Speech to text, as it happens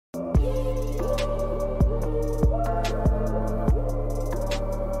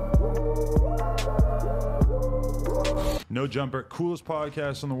No Jumper, coolest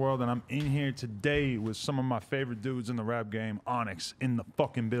podcast in the world, and I'm in here today with some of my favorite dudes in the rap game, Onyx, in the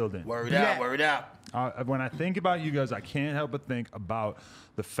fucking building. Word up, word up. When I think about you guys, I can't help but think about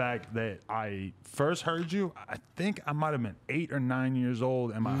the fact that I first heard you. I think I might have been 8 or 9 years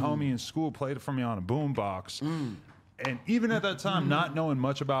old, and my homie in school played it for me on a boombox. And even at that time, not knowing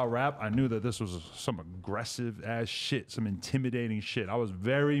much about rap, I knew that this was some aggressive ass shit, some intimidating shit. I was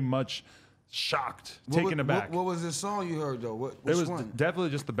very much shocked, taken aback. What was the song you heard though? Which it was one?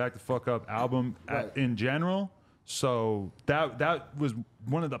 definitely just the Back the Fuck Up album Right. in general. So that was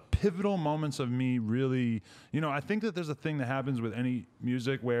one of the pivotal moments of me really, I think that there's a thing that happens with any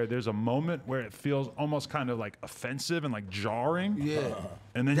music where there's a moment where it feels almost kind of like offensive and like jarring. Yeah.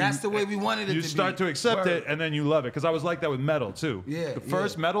 And then That's the way we wanted it to be. You start to accept Word. it and then you love it. Because I was like that with metal too. Yeah, The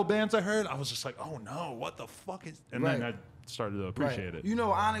first metal bands I heard, I was just like, oh no, what the fuck is, and then I started to appreciate it. You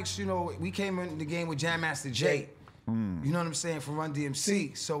know, Onyx, we came in the game with Jam Master Jay. You know what I'm saying, from Run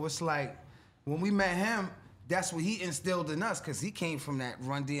DMC. So it's like, when we met him, that's what he instilled in us, because he came from that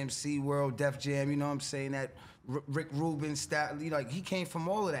Run DMC world, Def Jam, you know what I'm saying, that Rick Rubin style, like he came from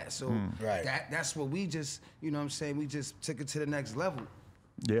all of that. So that's what we just, you know what I'm saying, we just took it to the next level.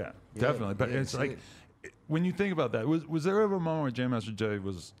 Yeah, definitely. But it's like, when you think about that, was there ever a moment where Jam Master Jay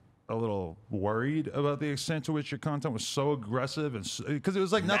was a little worried about the extent to which your content was so aggressive, and because it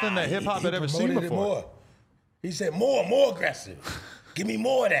was like nothing that hip hop had ever seen before? More. He said more aggressive. Give me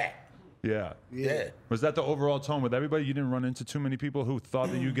more of that. Yeah. Was that the overall tone with everybody? You didn't run into too many people who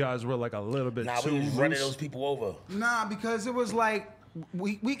thought that you guys were like a little bit too we was loose? running those people over. Nah, because it was like,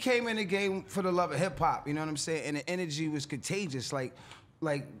 we came in the game for the love of hip hop, you know what I'm saying? And the energy was contagious. Like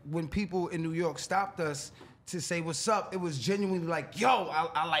when people in New York stopped us to say what's up, it was genuinely like, yo,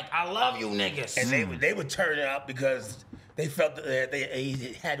 I love you niggas. And they would turn it up because they felt that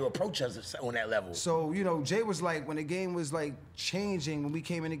they had to approach us on that level. So, Jay was like, when the game was like changing, when we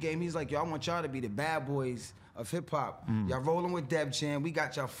came in the game, he's like, yo, I want y'all to be the bad boys of hip hop. Y'all rolling with Def Jam. We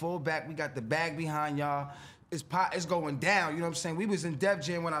got y'all full back. We got the bag behind y'all. It's going down. You know what I'm saying? We was in Def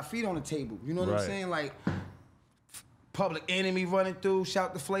Jam with our feet on the table. You know what I'm saying? Like, Public Enemy running through,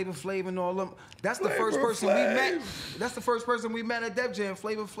 shout to Flavor Flav and all them. That's the first person we met. That's the first person we met at Def Jam,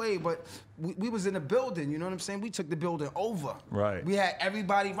 Flavor Flav. But we was in the building, you know what I'm saying? We took the building over. Right. We had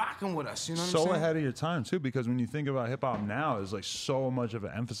everybody rocking with us, you know what I'm saying? So ahead of your time too, because when you think about hip hop now, there's like so much of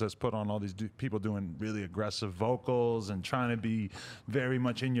an emphasis put on all these people doing really aggressive vocals and trying to be very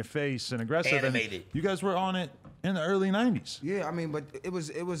much in your face and aggressive. Animated. And you guys were on it in the early 90s. Yeah, I mean, but it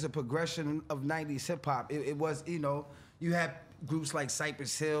was a progression of 90s hip hop. It was, you had groups like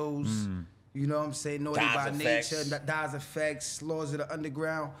Cypress Hills, you know what I'm saying, Naughty by Nature, Daz Effects, Laws of the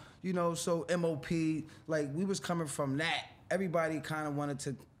Underground, so MOP, like we was coming from that. Everybody kind of wanted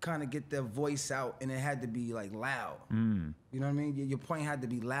to kind of get their voice out, and it had to be like loud. You know what I mean? Your point had to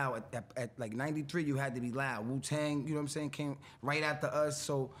be loud. At like 93, you had to be loud. Wu-Tang, you know what I'm saying, came right after us,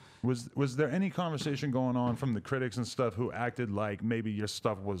 so. Was there any conversation going on from the critics and stuff who acted like maybe your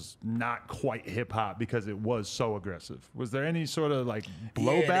stuff was not quite hip hop because it was so aggressive? Was there any sort of like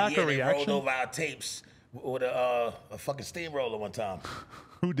blowback or reaction? They rolled over our tapes with a fucking steamroller one time.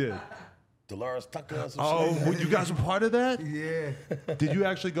 Who did? Dolores Tucker or some shit. You guys were part of that? Yeah. Did you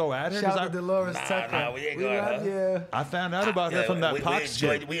actually go at her? Shout out to Dolores Tucker. Nah, we ain't going at her. Yeah. I found out about her from that Pac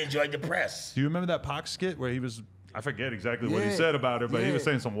skit. We enjoyed the press. Do you remember that Pac skit where he was... I forget exactly what he said about her, but he was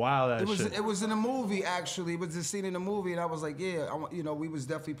saying some wild ass shit. It was in a movie, actually. It was a scene in the movie, and I was like, we was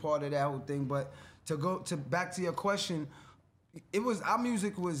definitely part of that whole thing. But back to your question, our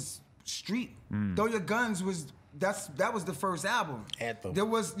music was street. Throw Your Guns that was the first album. Anthem. There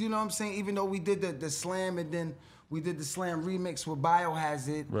was, you know what I'm saying, even though we did the slam, and then we did the slam remix with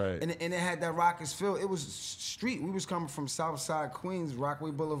Biohazard, right? And it had that raucous feel. It was street. We was coming from Southside Queens,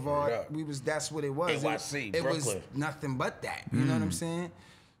 Rockaway Boulevard. That's what it was. NYC, it Brooklyn. was nothing but that. You know what I'm saying?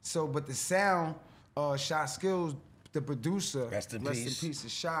 So, but the sound, Shy Skills, the producer, rest in peace to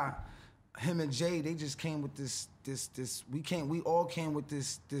Shy. Him and Jay, they just came with this. We all came with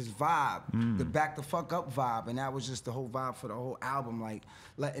this vibe, the back the fuck up vibe, and that was just the whole vibe for the whole album. Like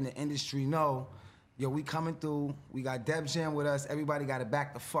letting the industry know, yo, we coming through. We got Def Jam with us. Everybody got to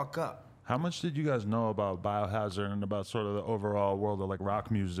back the fuck up. How much did you guys know about Biohazard and about sort of the overall world of like rock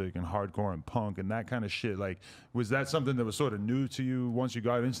music and hardcore and punk and that kind of shit? Like, was that something that was sort of new to you once you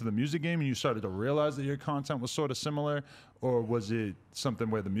got into the music game and you started to realize that your content was sort of similar? Or was it something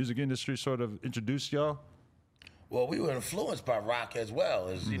where the music industry sort of introduced y'all? Well, we were influenced by rock as well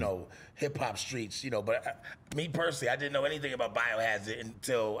as, hip hop streets, but me personally, I didn't know anything about Biohazard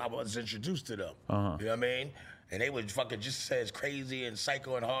until I was introduced to them. You know what I mean? and they would fucking just say as crazy and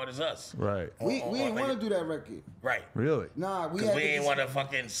psycho and hard as us. Right. We didn't want to do that record. Right. Really? Nah, Because we didn't want to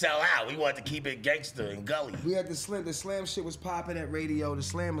fucking sell out. We wanted to keep it gangster and gully. We had the slam shit was popping at radio. The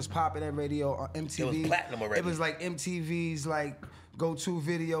slam was popping at radio on MTV. It was platinum already. It was like MTV's like go-to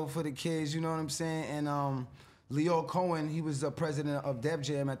video for the kids. You know what I'm saying? And Leo Cohen, he was the president of Def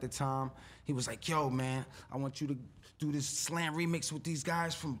Jam at the time. He was like, "Yo, man, I want you to do this slam remix with these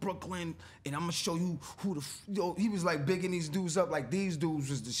guys from Brooklyn, and I'm gonna show you who the yo." He was like bigging these dudes up, like these dudes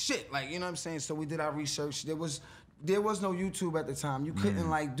was the shit, like, you know what I'm saying? So we did our research. There was no YouTube at the time. You couldn't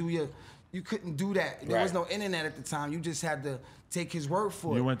like you couldn't do that. There was no internet at the time. You just had to take his word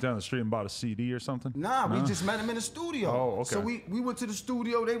for it. You went down the street and bought a CD or something? Nah, we just met him in the studio. Oh, okay. So we went to the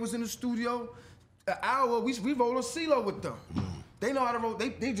studio. They was in the studio. An hour, we rolled a CeeLo with them. They know how to roll.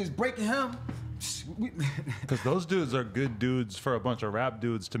 They just breaking him. Because those dudes are good dudes for a bunch of rap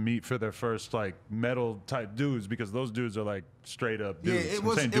dudes to meet for their first like metal type dudes, because those dudes are like straight up dudes. Yeah,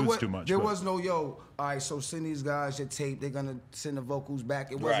 I'm saying dudes too much. There was no all right, so send these guys your tape. They're gonna send the vocals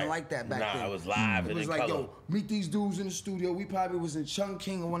back. It wasn't like that back then. Nah, it was live and It was in like, color. yo, meet these dudes in the studio. We probably was in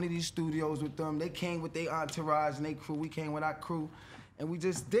Chungking or one of these studios with them. They came with their entourage and their crew. We came with our crew, and we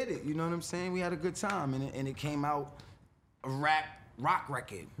just did it. You know what I'm saying? We had a good time, and it came out a rock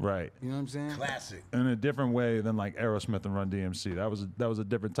record. Right. You know what I'm saying? Classic. In a different way than like Aerosmith and Run DMC. That was a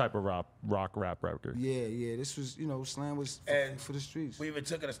different type of rock rap record. Yeah. This was, slam was for the streets. We even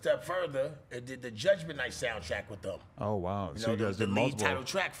took it a step further and did the Judgment Night soundtrack with them. Oh wow. So you guys the did lead multiple. title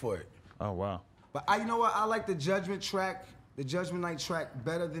track for it. Oh wow. But you know what? I like the Judgment Night track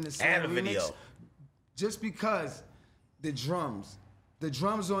better than the Slam And the remix. video. Just because the drums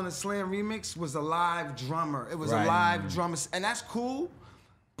on the Slam remix was a live drummer. It was a live drummer, and that's cool.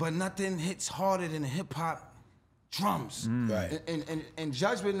 But nothing hits harder than the hip hop drums. Right. And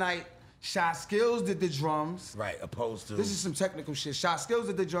Judgment Night, Shot Skills did the drums. Right, opposed to... This is some technical shit. Shot Skills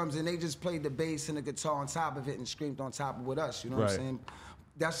did the drums, and they just played the bass and the guitar on top of it and screamed on top of it with us. You know what I'm saying?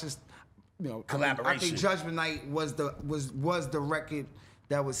 That's just, Collaboration. I think Judgment Night was the record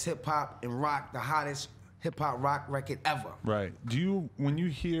that was hip hop and rock, the hottest hip hop rock record ever. Right. When you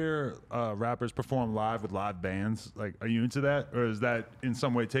hear rappers perform live with live bands, like, are you into that, or is that in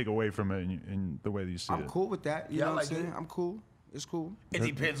some way take away from it in the way that you see it? I'm cool with that. You know what I'm saying? I'm cool. It's cool. It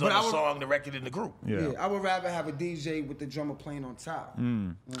depends on the song, the record, and the group. Yeah. I would rather have a DJ with the drummer playing on top. You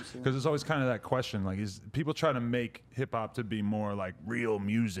know what I'm saying? Because it's always kind of that question, like, is people try to make hip hop to be more like real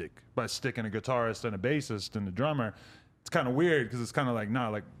music by sticking a guitarist and a bassist and a drummer. It's kind of weird because it's kind of like, nah,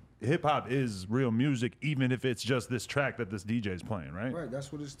 like hip hop is real music, even if it's just this track that this DJ is playing, right? Right,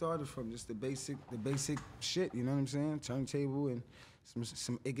 that's what it started from. Just the basic shit. You know what I'm saying? Turntable and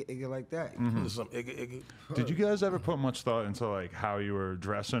some igga like that. Some igga. Did you guys ever put much thought into like how you were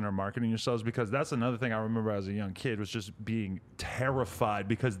dressing or marketing yourselves? Because that's another thing I remember as a young kid was just being terrified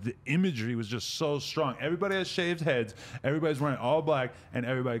because the imagery was just so strong. Everybody has shaved heads, everybody's wearing all black, and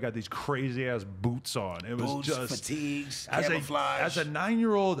everybody got these crazy ass boots on. It was Boots, just fatigues, as camouflage. as a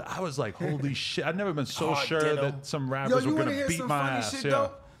 9-year-old, I was like, holy shit! I've never been so Hard sure denim. that some Yo, rappers you were wanna gonna hear beat some my funny ass. shit Yeah.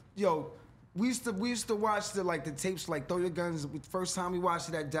 though? Yo, we used to watch the tapes like Throw Your Guns. The first time we watched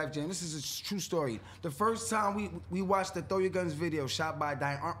it at Def Jam, this is a true story. The first time we watched the Throw Your Guns video shot by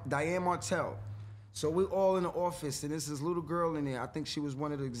Diane Martell. So we're all in the office, and there's this little girl in there. I think she was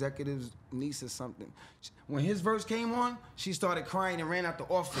one of the executives' niece or something. When his verse came on, she started crying and ran out the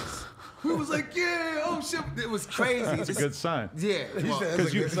office. We was like, yeah, oh shit. It was crazy. That's a good sign. Yeah.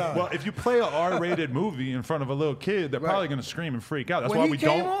 Well, if you play an R-rated movie in front of a little kid, they're probably gonna scream and freak out. That's When why he we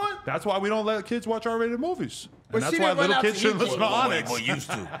came don't. on? That's why we don't let kids watch R-rated movies. But And that's she why didn't run little out kids to shouldn't eat listen to it. Onyx. Boy,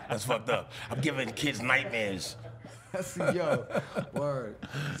 used to. That's fucked up. I'm giving kids nightmares. Yo, word.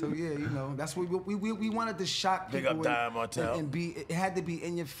 So yeah, that's what we wanted to shock Big people up Diane Martell. and be. It had to be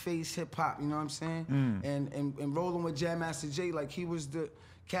in your face hip hop. You know what I'm saying? And rolling with Jam Master Jay like he was the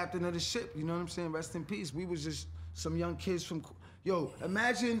captain of the ship. You know what I'm saying? Rest in peace. We was just some young kids from. Yo,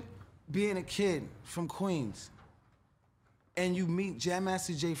 imagine being a kid from Queens, and you meet Jam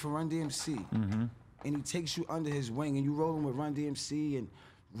Master Jay for Run DMC, and he takes you under his wing, and you rolling with Run DMC and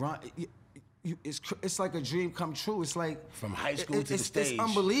Run. It's like a dream come true. It's like From high school to the stage. It's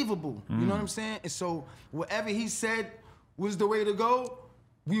unbelievable. You know what I'm saying? And so whatever he said was the way to go,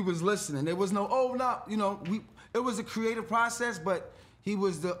 we was listening. There was no it was a creative process, but he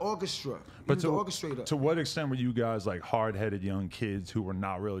was the orchestra. He was the orchestrator. To what extent were you guys like hard-headed young kids who were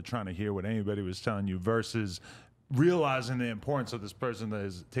not really trying to hear what anybody was telling you versus realizing the importance of this person that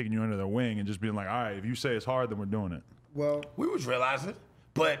is taking you under their wing and just being like, all right, if you say it's hard, then we're doing it? Well, We was realizing.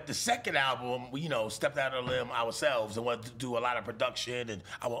 But the second album, we, stepped out on a limb ourselves and wanted to do a lot of production and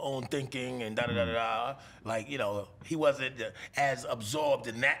our own thinking and da-da-da-da-da. Like, he wasn't as absorbed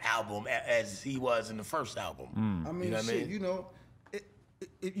in that album as he was in the first album. I mean, You know what I mean?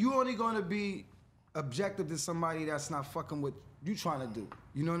 if you only gonna be objective to somebody that's not fucking what you trying to do.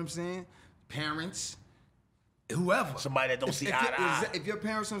 You know what I'm saying? Parents, whoever. Somebody that don't see eye to eye. If your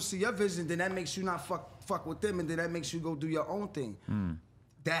parents don't see your vision, then that makes you not fuck with them, and then that makes you go do your own thing.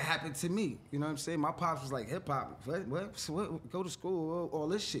 That happened to me. You know what I'm saying? My pops was like, hip hop, what? Go to school, all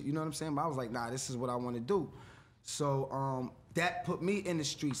this shit. You know what I'm saying? But I was like, nah, this is what I want to do. So that put me in the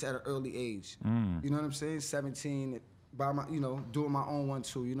streets at an early age. You know what I'm saying? 17, by my, doing my own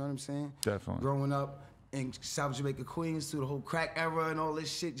 1-2. You know what I'm saying? Definitely. Growing up in South Jamaica, Queens, through the whole crack era and all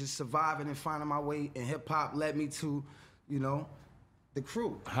this shit, just surviving and finding my way. And hip hop led me to, the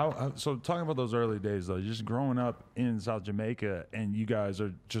crew. So talking about those early days though, just growing up in South Jamaica and you guys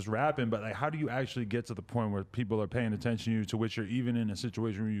are just rapping, but like how do you actually get to the point where people are paying attention to you, to which you're even in a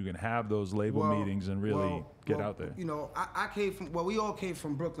situation where you can have those label meetings and really get out there? I came from, we all came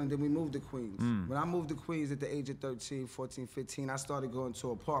from Brooklyn, then we moved to Queens. When I moved to Queens at the age of 13, 14, 15, I started going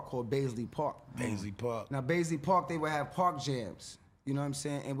to a park called Baisley Park. Baisley Park. Now Baisley Park, they would have park jams. You know what I'm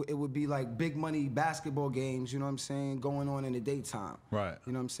saying? And it would be like big money basketball games, you know what I'm saying, going on in the daytime. Right.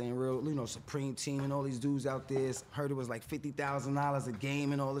 You know what I'm saying? Real, Supreme Team and all these dudes out there. Heard it was like $50,000 a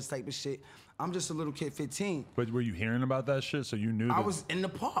game and all this type of shit. I'm just a little kid, 15. But were you hearing about that shit? So you knew I was in the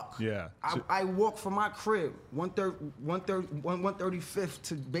park. Yeah. I walked from my crib, 135th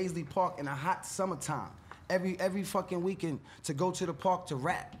to Baisley Park in a hot summertime. Every fucking weekend to go to the park to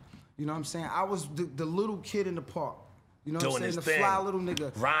rap. You know what I'm saying? I was the little kid in the park. You know what I'm saying? The fly little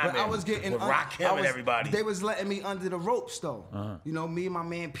nigga. Rhyming. But I was getting with Rakim and everybody. They was letting me under the ropes though. Me and my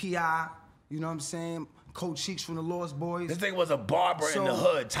man P.I., you know what I'm saying? Coach Cheeks from the Lost Boys. This thing was a barber in the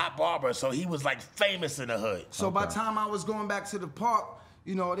hood, top barber, so he was like famous in the hood. So by the time I was going back to the park,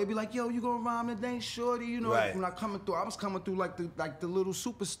 they'd be like, yo, you gonna rhyme today, shorty? Right. When I was coming through like the little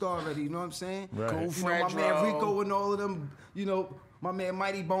superstar already, you know what I'm saying? Right. Cool My man Rico and all of them, my man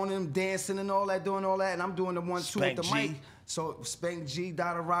Mighty Bone and them dancing and all that, doing all that, and I'm doing the 1-2 with the mic. So Spank G,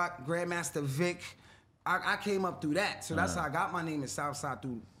 Dada Rock, Grandmaster Vic. I came up through that. So that's how I got my name in Southside,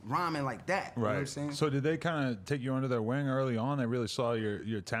 through rhyming like that. You know what I'm saying? So did they kind of take you under their wing early on? They really saw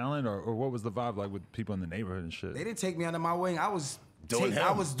your talent, or what was the vibe like with people in the neighborhood and shit? They didn't take me under my wing. I was Doing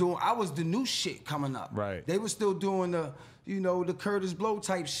I was the new shit coming up. Right. They were still doing the the Curtis Blow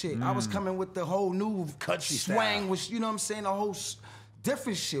type shit. I was coming with the whole new country swang, style. which you know what I'm saying, the whole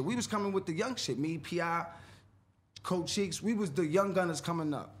different shit. We was coming with the young shit. Me, P.I., Coach Cheeks, we was the young gunners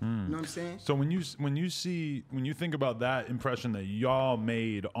coming up. You know what I'm saying? So when you think about that impression that y'all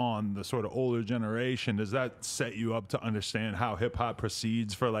made on the sort of older generation, does that set you up to understand how hip hop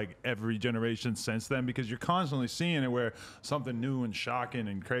proceeds for like every generation since then? Because you're constantly seeing it where something new and shocking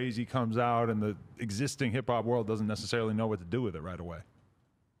and crazy comes out, and the existing hip hop world doesn't necessarily know what to do with it right away.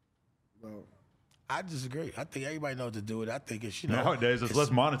 Well, I disagree. I think everybody knows what to do with it. I think it's, Nowadays, let's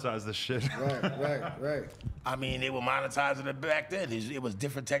monetize this shit. right. I mean, they were monetizing it back then. It was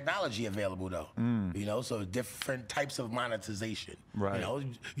different technology available, though. So different types of monetization. Right.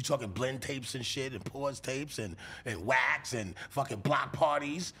 You're talking blend tapes and shit, and pause tapes, and wax, and fucking block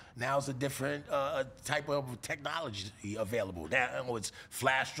parties. Now it's a different type of technology available. Now it's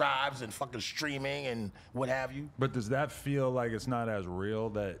flash drives and fucking streaming and what have you. But does that feel like it's not as real,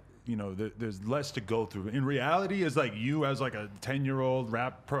 that there's less to go through? In reality, is like you as like a 10-year-old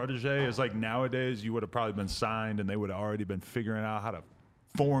rap protege, is like nowadays you would have probably been signed and they would have already been figuring out how to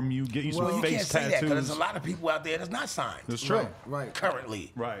form you, get you some face can't say tattoos. that because there's a lot of people out there that's not signed. That's true. Right.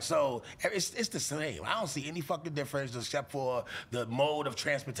 Currently. Right. So it's the same. I don't see any fucking difference except for the mode of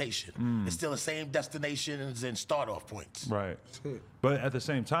transportation. It's still the same destinations and start-off points. Right. But at the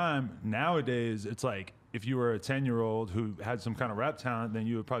same time, nowadays, it's like, if you were a 10-year-old who had some kind of rap talent, then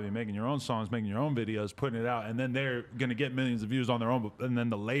you would probably be making your own songs, making your own videos, putting it out, and then they're going to get millions of views on their own, and then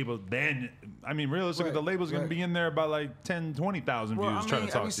the label, realistically, the label's going to be in there by like 10, 20,000 views trying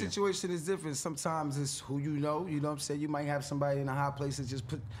to talk every to you. situation is different. Sometimes it's who you know what I'm saying? You might have somebody in a high place that just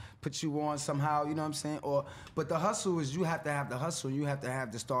put you on somehow, you know what I'm saying? But the hustle is, you have to have the hustle, you have to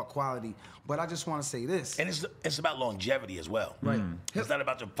have the star quality. But I just want to say this. And it's about longevity as well. Right. It's not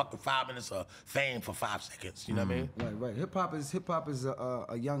about your fucking 5 minutes of fame for 5 seconds. You know what I mean? Right. Hip hop is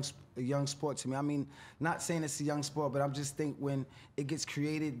a young sport to me. I mean, not saying it's a young sport, but I'm just think when it gets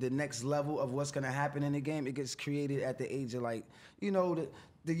created, the next level of what's gonna happen in the game, it gets created at the age of like,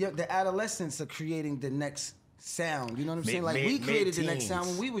 the adolescents are creating the next sound. You know what I'm Mid- saying? Like we mid- created the next sound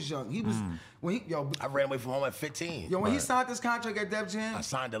mid-teens. when we was young. He was when he I ran away from home at 15. when he signed this contract at Def Jam, I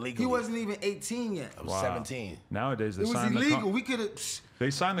signed illegally. he wasn't even 18 yet. I was 17. Nowadays they It was sign illegal. the We could have.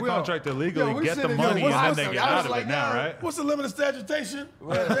 they sign the Yo, contract illegally, yo, we get the sitting- yo, money, what's and then awesome? they get I was out of like, it now, yo, right? What's the limit of stagitation?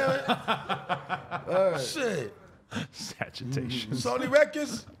 Shit. Sagitation. Sony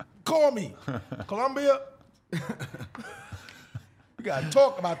Records, call me. Columbia. We gotta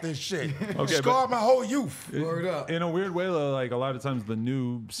talk about this shit. Okay, Scarred my whole youth. Word up. In a weird way, though, like a lot of times the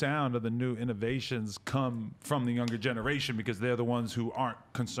new sound or the new innovations come from the younger generation because they're the ones who aren't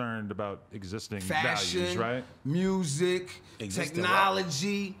concerned about existing Fashion, values, right? music, Existing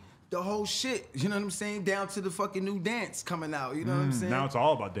technology, the whole shit. You know what I'm saying? Down to the fucking new dance coming out. You know what I'm saying? Now it's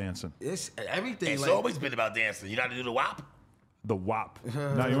all about dancing. It's everything. It's like, always been about dancing. You know how to do the WAP? The WAP.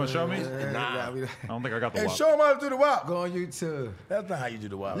 Now you want to show me? Nah. I don't think I got the Hey, WAP. show them how to do the WAP. Go on YouTube. That's not how you do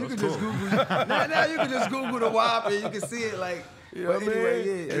the WAP. You That's can cool. just Google. now you can just Google the WAP and you can see it like. You know but what I anyway,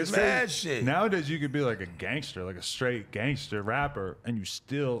 mean? yeah. It's mad shit. Nowadays, you could be like a gangster, like a straight gangster rapper, and you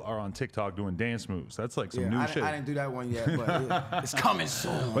still are on TikTok doing dance moves. That's like some Yeah, new I, shit. I didn't do that one yet, but it's coming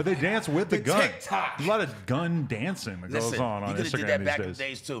soon. But they dance with the The gun. TikTok. There's a lot of gun dancing that goes Listen, on you could have did Instagram that back these in the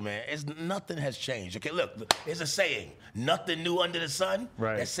days. days too, man. Nothing has changed. Okay, look, there's a saying: nothing new under the sun.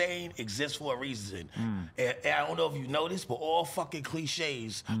 Right. That saying exists for a reason. And I don't know if you noticed, but all fucking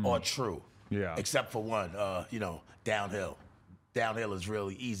cliches are true. Yeah. Except for one, downhill. Downhill is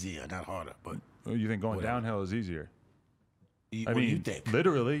really easier, not harder. But Oh, you think going Whatever. downhill is easier? what do you think?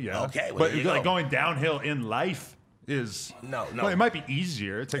 Literally, yeah. Okay, well, but there you like go. going downhill in life is No. Well, it might be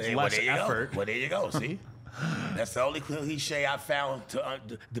easier. It takes Hey, well, less there you effort. go. Well, there you go. See, that's the only cliche I found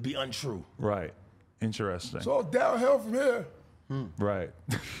to be untrue. Right. Interesting. So downhill from here. Right.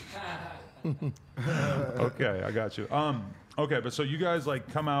 Okay, I got you. Okay, but so you guys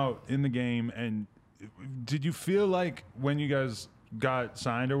like come out in the game, and did you feel like when you guys got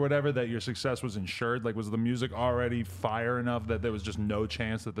signed or whatever that your success was ensured? Like, was the music already fire enough that there was just no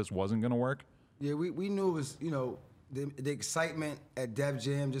chance that this wasn't gonna work? Yeah, we knew it was, you know, the excitement at Def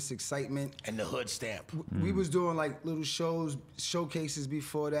Jam, just excitement. And the hood stamp. We was doing like little showcases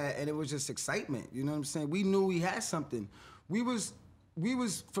before that, and it was just excitement. You know what I'm saying? We knew we had something. We was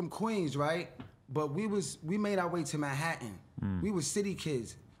from Queens, right? But we made our way to Manhattan. We was city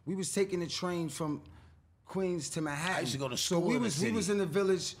kids. We was taking the train from Queens to Manhattan. I used to go to So school we in the was city. we was in the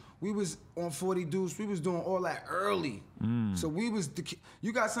village. We was on 40 Deuce. We was doing all that early. So we was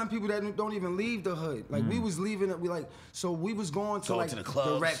you got some people that don't even leave the hood. Like we was leaving it. So we was going to Going like to the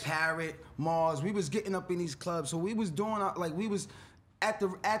clubs. Red Parrot, Mars. We was getting up in these clubs. So we was doing like we was at the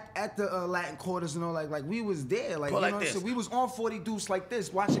Latin quarters and all like we was there. Like Go you like know what I'm this. saying? We was on 40 Deuce like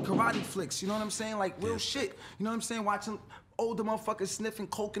this, watching karate flicks. You know what I'm saying? Like real shit. You know what I'm saying? Watching older motherfuckers sniffing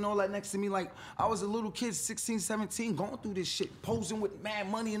coke and all that next to me. Like I was a little kid, 16, 17, going through this shit, posing with mad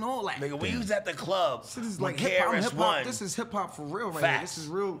money and all that. Nigga, we was at the club This is when like hip hop. KRS-One. This is hip hop for real right Facts. here. This is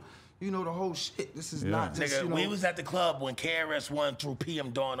real. You know the whole shit. This is Yeah. not just Nigga, you know. we was at the club when KRS-One threw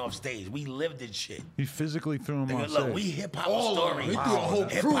PM Dawn off stage. We lived this shit. He physically threw him Nigga, on look, stage. we hip hop all stories. We threw a whole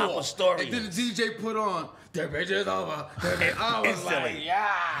Hip crew hop off. stories. And then the DJ put on the bridge is over. I was Instantly. like,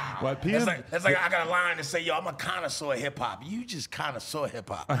 yeah. What, PM? That's like I got a line to say, yo, I'm a connoisseur of hip hop. You just connoisseur hip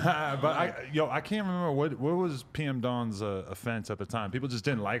hop. But I can't remember what was PM Dawn's offense at the time. People just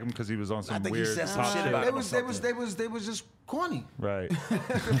didn't like him because he was on some think he weird said some top shit shit. about They him. was just corny. Right.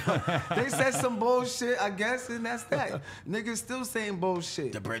 They said some bullshit, I guess, and that's that. Niggas still saying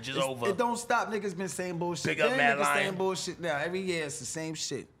bullshit. The bridge is It's- over. It don't stop. Niggas been saying bullshit. Big up Then Mad niggas Lion. saying bullshit now. Every year it's the same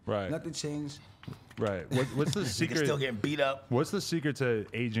shit. Right. Nothing changed. Right. What's the Niggas secret? still getting beat up. What's the secret to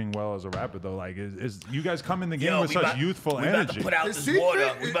aging well as a rapper though? Like, is you guys come in the game Yo, with we such about- youthful we energy? about to put out The this secret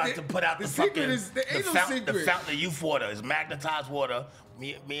water. We is- about to put out the secret fucking is- there ain't no fountain, the secret. fountain of youth water. It's magnetized water.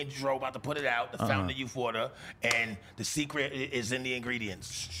 Me and Dro about to put it out. The fountain of youth water, and the secret is in the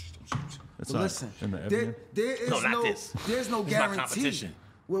ingredients. It's But not listen, in the there Evian? is No, not this. there's no This is my guarantee competition.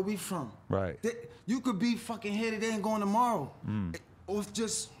 where we from. Right. You could be fucking here today and going tomorrow, Mm. or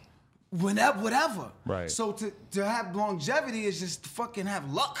just whatever. Right. So to have longevity is just to fucking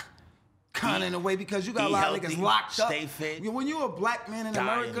have luck, kind of in a way, because you got a Eat lot of healthy, niggas locked up. stay fit, When you're a black man in die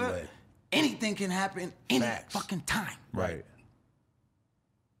America, anyway. anything can happen any Facts. fucking time. Right.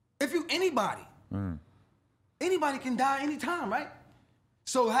 If you anybody, Mm. anybody can die anytime, right?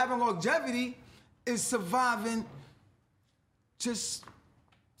 So having longevity is surviving, just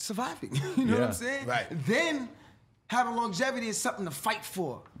surviving. You know what Yeah. I'm saying? Right. Then having longevity is something to fight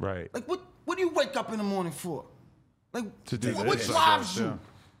for. Right. Like what do you wake up in the morning for? Like To do what this, I drives guess, you?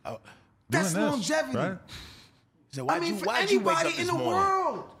 yeah. That's Doing this, longevity. right? So I mean, for anybody in the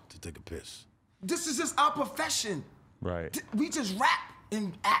world. To take a piss. This is just our profession. Right. We just rap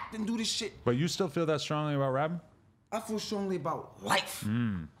and act and do this shit. But you still feel that strongly about rapping? I feel strongly about life.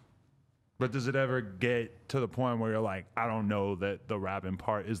 But does it ever get to the point where you're like, I don't know that the rapping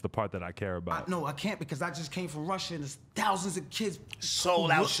part is the part that I care about? No, I can't because I just came from Russia and there's thousands of kids. Sold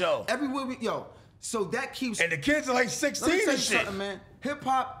out show. Everywhere we, so that keeps. And the kids are like 16 Let me tell and you shit. something, man. Hip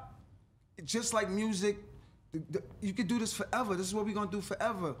hop, just like music, you could do this forever. This is what we're gonna do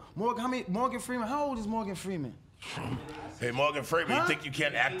forever. Morgan Freeman, how old is Morgan Freeman? Hey, Morgan Freeman, Huh? you think you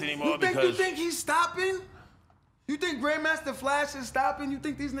can't act anymore You think he's stopping? You think Grandmaster Flash is stopping? You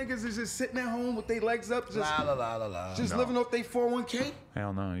think these niggas is just sitting at home with their legs up, just, just living off their 401k?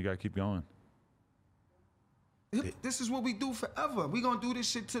 Hell no, you gotta keep going. This is what we do forever. We gonna do this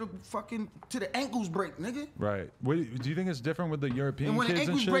shit to the ankles break, nigga. Right. Do you think it's different with the European And when the kids and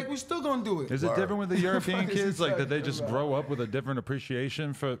ankles shit? break, we still gonna do it. Is it different with the European Fuck is kids, he like that they talking just about? grow up with a different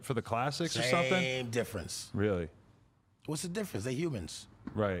appreciation for the classics or something? Same difference. Really? What's the difference? They're humans.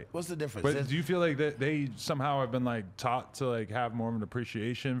 Right. What's the difference? But do you feel like that they somehow have been like taught to like have more of an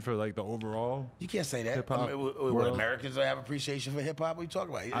appreciation for like the overall? You can't say that. Hip-hop What world? Americans don't have appreciation for hip hop? What are you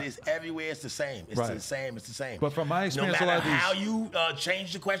talking about? It is everywhere. It's the same. It's Right. the same. It's the same. But from my experience, no a lot matter of these- how you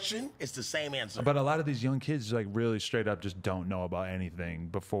change the question, it's the same answer. But a lot of these young kids like really straight up just don't know about anything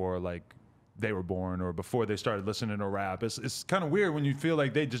before like they were born or before they started listening to rap. It's kind of weird when you feel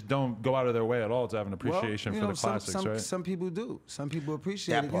like they just don't go out of their way at all to have an appreciation for the classics, right? Some people do. Some people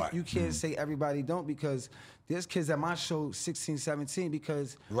appreciate That it. part. You can't say everybody don't because there's kids at my show 16, 17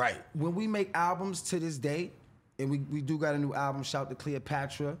 because Right. when we make albums to this day, and we do got a new album, shout to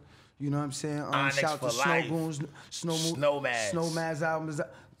Cleopatra, you know what I'm saying? Onyx Shout for to Life. Snowgoons, Snowmads. Snowmads album is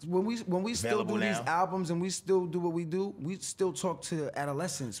when we still Available do these now. albums and we still do what we do, we still talk to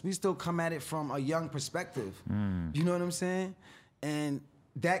adolescents. We still come at it from a young perspective. You know what I'm saying? And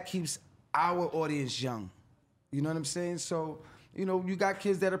that keeps our audience young. You know what I'm saying? So, you got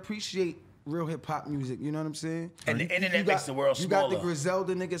kids that appreciate real hip hop music. You know what I'm saying? And the internet You makes the world You got the smaller.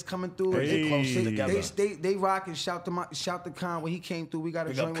 Griselda niggas coming through. Hey. They close together. They rock and shout to Conway. He came through. We got a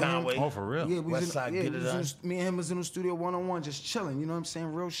Big up joint with him. Conway. Oh, for real? Yeah, we was Westside, in, yeah, get we it was in done. the- me and him was in the studio one-on-one just chilling, you know what I'm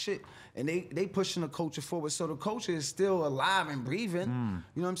saying? Real shit. And they pushing the culture forward. So the culture is still alive and breathing.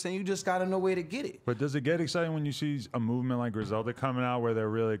 You know what I'm saying? You just got to know where to get it. But does it get exciting when you see a movement like Griselda coming out where they're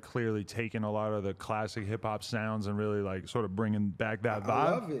really clearly taking a lot of the classic hip hop sounds and really like sort of bringing back that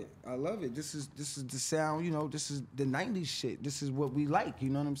vibe? I love it. This is the sound, this is the 90s shit. This is what we like, you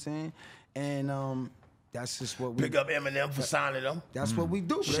know what I'm saying? And that's just what we Pick up Eminem for signing them. That's what we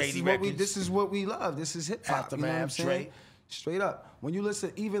do. Shady This is what we love. This is hip hop. You know what I'm Aftermath, saying? Dre. Straight up. When you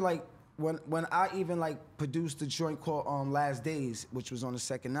listen, even like when I even like produced the joint called Last Days, which was on the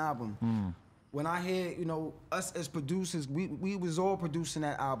second album. When I hear, us as producers, we was all producing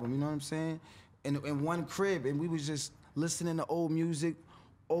that album. You know what I'm saying? In one crib, and we was just listening to old music,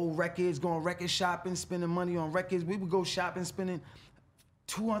 old records, going record shopping, spending money on records. We would go shopping, spending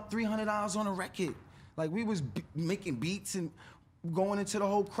 $200, $300 on a record. Like we was making beats and going into the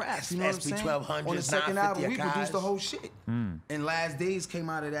whole craft. You know what I'm saying? SB1200s, On the second album, we 950 produced the Akais. whole shit. And Last Days came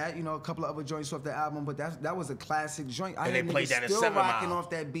out of that. A couple of other joints off the album, but that was a classic joint. I And hear they played niggas that in still 7 rocking Mile. off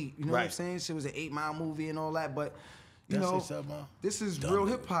that beat. You know what I'm Right. saying? Shit was an 8 Mile movie and all that, but Did I say 7 Mile? this is Dumb real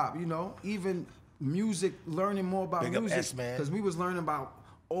movie. hip hop. Even music, learning more about Big up music S-Man. because we was learning about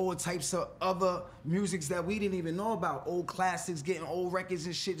all types of other musics that we didn't even know about. Old classics, getting old records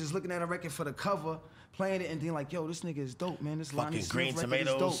and shit, just looking at a record for the cover, playing it, and then like, yo, this nigga is dope, man. This Lonnie Fucking Green Smith record is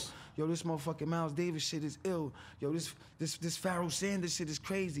dope. Tomatoes. Yo, this motherfucking Miles Davis shit is ill. Yo, this Pharoah Sanders shit is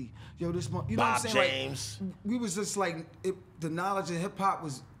crazy. Yo, you know Bob what I'm saying? James. Like, we was just like, the knowledge of hip hop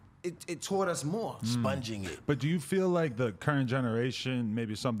was, it taught us more. Sponging it. But do you feel like the current generation,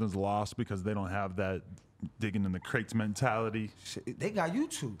 maybe something's lost because they don't have that digging in the crates mentality? Shit, they got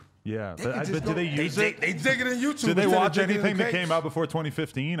YouTube. Yeah. They can But just do go- they use it? They dig it in YouTube. Did they instead of watch digging in anything the that crates. came out before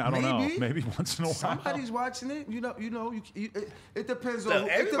 2015? I don't know. Maybe. Maybe once in a while. Somebody's watching it. It depends Look, on it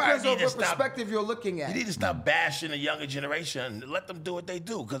everybody depends on need to what stop- perspective you're looking at. You need to stop bashing the younger generation and let them do what they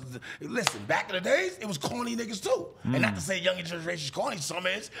do. Because, listen, back in the days, it was corny niggas too. And not to say younger generation's corny. Some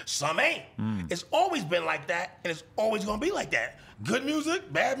is, some ain't. It's always been like that, and it's always going to be like that. Good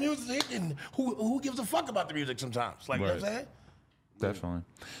music, bad music, and who gives a fuck about the music sometimes? Like, you know what I'm Right. saying? Definitely.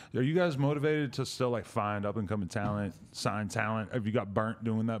 Are you guys motivated to still like find up and coming talent, sign talent? Have you got burnt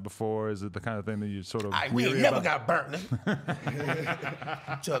doing that before? Is it the kind of thing that you sort of We ain't weary never about? got burnt.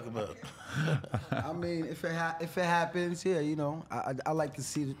 Nigga. Talk about. I mean, if it happens, yeah, you know, I like to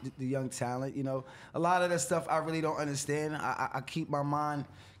see the young talent. You know, a lot of that stuff I really don't understand. I keep my mind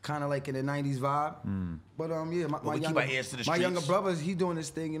kind of like in the '90s vibe. But yeah, we keep our ears to the my younger streets. brother, he doing his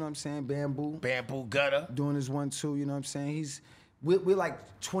thing. You know what I'm saying? Bamboo Gutter. Doing his 1-2. You know what I'm saying? We're like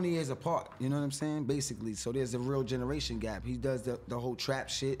 20 years apart. You know what I'm saying? Basically, so there's a real generation gap. He does the whole trap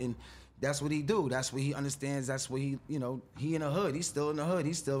shit, and that's what he do. That's what he understands. That's what he, you know, he in the hood. He's still in the hood.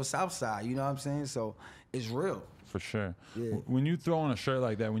 He's still South Side. You know what I'm saying? So it's real. For sure. Yeah. When you throw on a shirt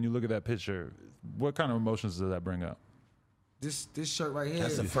like that, when you look at that picture, what kind of emotions does that bring up? This shirt right here.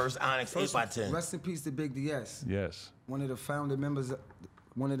 That's the first Onyx 8x10. Rest in peace to Big DS. Yes. One of the founder members of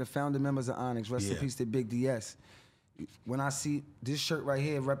Onyx. Rest in Yeah. peace to Big DS. When I see this shirt right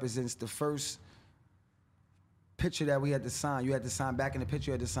here, represents the first picture that we had to sign. You had to sign back in the picture.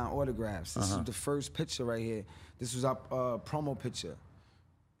 You had to sign autographs. This is the first picture right here. This was our promo picture.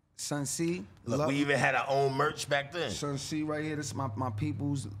 Sun C. Look, we even had our own merch back then. Sun C right here. This is my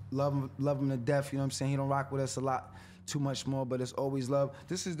peoples. Love him to death. You know what I'm saying? He don't rock with us a lot, too much more, but it's always love.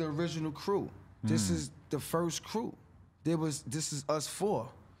 This is the original crew. This is the first crew. This is us four.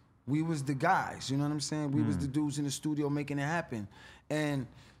 We was the guys, you know what I'm saying? We was the dudes in the studio making it happen. And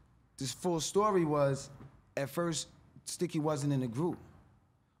this full story was, at first, Sticky wasn't in the group,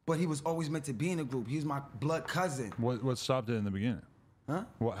 but he was always meant to be in the group. He was my blood cousin. What stopped it in the beginning? Huh?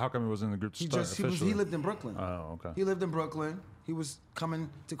 How come he wasn't in the group to start He officially? lived in Brooklyn. Oh, okay. He lived in Brooklyn. He was coming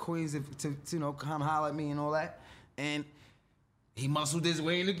to Queens to you know, come holler at me and all that. And he muscled his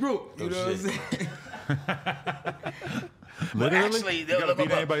way in the group. You know what I'm saying? But Literally? actually, You gotta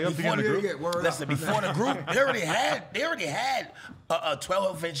beat anybody up to get in the group? Yeah, word Listen, up. before the group, they already had a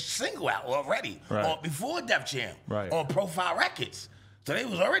 12-inch single out already. Right. Before Def Jam. Right. On Profile Records. So they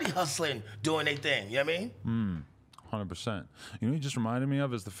was already hustling, doing their thing. You know what I mean? 100%. You know what you just reminded me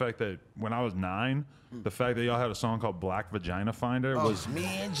of is the fact that when I was 9, the fact that y'all had a song called Black Vagina Finder was, Me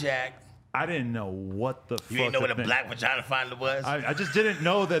and Jack. I didn't know what the fuck You didn't know to what a think. Black Vagina Finder was? I just didn't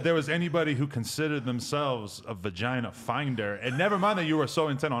know that there was anybody who considered themselves a vagina finder. And never mind that you were so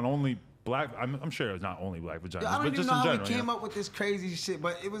intent on only black, I'm sure it was not only black vaginas, I don't but even just know in how general. we you came know? up with this crazy shit,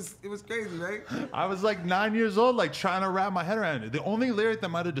 but it was crazy, right? I was like 9 years old, like trying to wrap my head around it. The only lyric that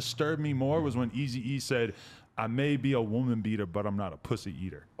might have disturbed me more was when Eazy-E said, I may be a woman beater, but I'm not a pussy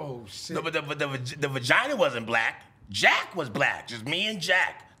eater. Oh shit. No, but the vagina wasn't black. Jack was black. Just me and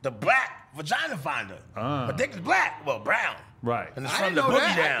Jack. The Black Vagina Finder. But Dick is black. Well, brown. Right. And it's I from didn't the know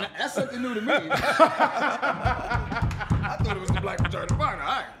boogie that. down. That's something new to me. I thought it was the Black Vagina Finder. All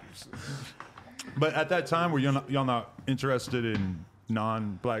right. But at that time, were y'all not interested in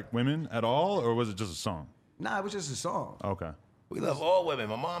non-black women at all, or was it just a song? Nah, it was just a song. Okay. We love all women.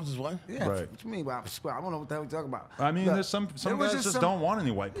 My mom's is one. Yeah, Right. what you mean? I don't know what the hell you're talking about. I mean, Look, there's some it was guys just some- don't want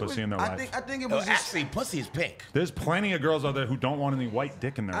any white it was- pussy in their life. I think it No, was just. actually, pussy is pink. There's plenty of girls out there who don't want any white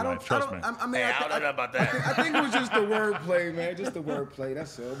dick in their life. Trust me. I mean, Hey, I don't know about that. I think it was just the wordplay, man. Just the wordplay.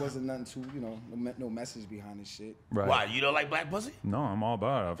 That's all. It wasn't nothing too, you know, no message behind this shit. Right. Why? You don't like black pussy? No, I'm all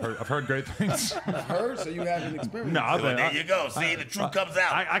about it. I've heard great things. Heard, so you haven't experienced. No, Well, there you go. See, the truth comes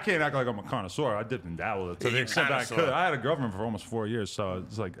out. I can't act like I'm a connoisseur. I dipped and dabbled to Yeah, the you extent that I connoisseur. could. I had a girlfriend for almost 4 years, so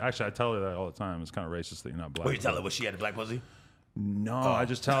it's like actually I tell her that all the time. It's kind of racist that you're not black. What you tell her? Was she had a black pussy? No, I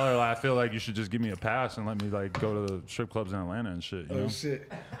just tell her like, I feel like you should just give me a pass and let me like go to the strip clubs in Atlanta and shit. You know? Oh shit.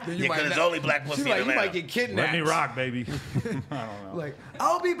 Then Yeah, because it's only black pussy She's in like, you Atlanta. might get kidnapped. Let me rock, baby. I don't know. Like,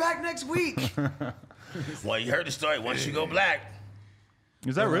 I'll be back next week. Well, you heard the story. Once you go black,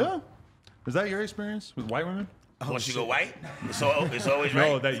 Is that real? Is that your experience with white women? once you go white, it's always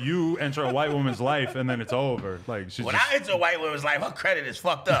No, right. that you enter a white woman's life and then it's over. Like she's When just, I enter a white woman's life, her credit is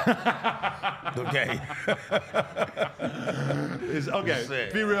fucked up. Okay. okay.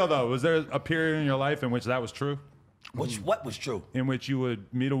 Shit. Be real though. Was there a period in your life in which that was true? What was true? In which you would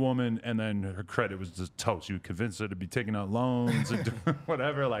meet a woman and then her credit was just toast. You would convince her to be taking out loans and do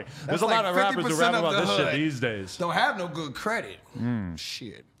whatever. Like, there's a like lot of rappers who 50% rap of about the this shit hood. these days. Don't have no good credit.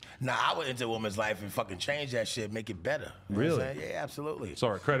 Shit. Nah, I would enter a woman's life and fucking change that shit, make it better. You know what I'm Really? saying? Yeah, absolutely. So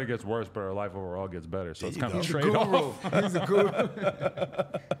our credit gets worse, but our life overall gets better. So it's you kind of a go. trade off. He's a guru.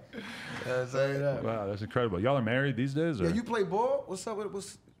 Wow, that's incredible. Y'all are married these days? Or? Yeah, you play ball? What's up with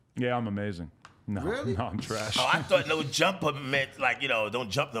it? Yeah, I'm amazing. No, Really? no, I'm trash. Oh, I thought no jumper meant like, you know, don't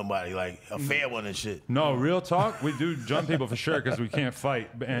jump nobody, like a fair one and shit. No, real talk. We do jump people for sure because we can't fight,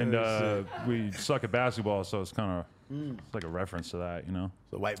 and we suck at basketball. So it's kind of it's like a reference to that, you know.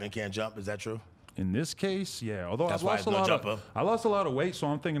 So white men can't jump, is that true? in this case, yeah. Although That's I've why lost it's a no lot jumper. of, I lost a lot of weight, so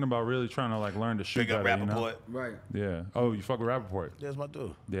I'm thinking about really trying to like learn to shoot Big up better. You know? Rappaport. Right. Yeah. Oh, you fuck with Rappaport? That's my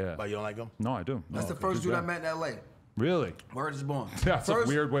dude. Yeah. But you don't like him? No, I do. That's No, the first good dude I guy. met in L.A. Really? Word is born. That's First- a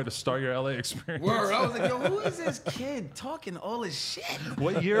weird way to start your LA experience. Word. I was like, yo, who is this kid talking all this shit?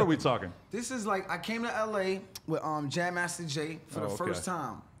 What year are we talking? This is like, I came to LA with Jam Master Jay for the Oh, okay. first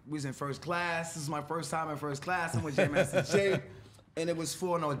time. We was in first class. This is my first time in first class. I'm with Jam Master Jay. And it was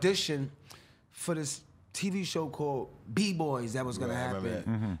for an audition for this TV show called B-Boys that was gonna Right, I remember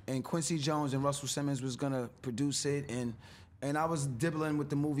happen. And Quincy Jones and Russell Simmons was gonna produce it. And I was dibbling with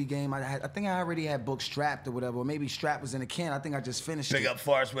the movie game. I think I already had books Strapped or whatever. Or maybe Strapped was in a can. I think I just finished Big it. up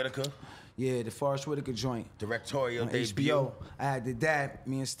Forrest Whitaker. Yeah, the Forrest Whitaker joint. Directorial On debut. HBO. I did that,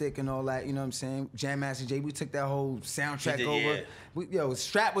 me and Stick and all that, you know what I'm saying? Jam Master Jay, we took that whole soundtrack did, over. yeah.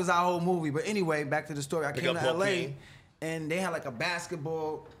 Strap was our whole movie. But anyway, back to the story. I Big came up to LA Joaquin. and they had like a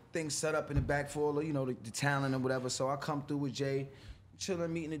basketball thing set up in the back for all, you know, the talent or whatever. So I come through with Jay,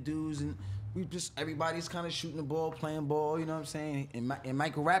 chilling, meeting the dudes, and we just, everybody's kind of shooting the ball, playing ball, you know what I'm saying? And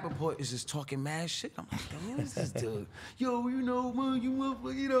Michael Rappaport is just talking mad shit. I'm like, yo, who is this dude? Yo, you know, man,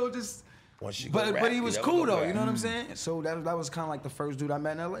 you know, just... Once you go But rap, he you was never cool go though, back. you know what I'm saying? So that was kind of like the first dude I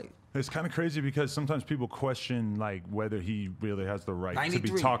met in LA. It's kind of crazy because sometimes people question like whether he really has the right to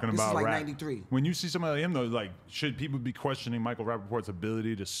 93. be talking This is about like rap. 93. When you see somebody like him though, like should people be questioning Michael Rappaport's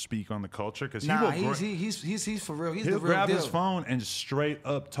ability to speak on the culture? Because Nah, he will he's for real. He's the he'll real grab deal. his phone and straight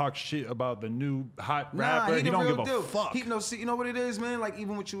up talk shit about the new hot Nah, rapper. he He the don't real give a deal. fuck. You know what it is, man? Like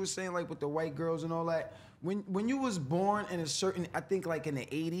even what you were saying, like with the white girls and all that. When you was born in a certain, I think like in the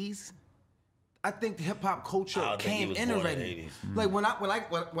 80s, I think the hip hop culture I don't think he came was in born in already. the 80s. Like when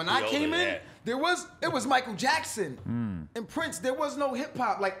I He came older in, than that. it was Michael Jackson and Prince. There was no hip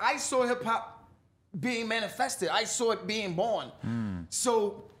hop. Like I saw hip hop being manifested. I saw it being born.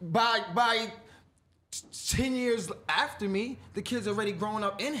 So by 10 years after me, the kid's already grown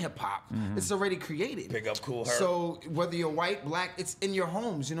up in hip hop. It's already created. Pick up Cool Herc. So whether you're white, black, it's in your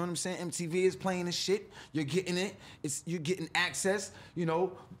homes. You know what I'm saying? MTV is playing this shit. You're getting it. You're getting access. You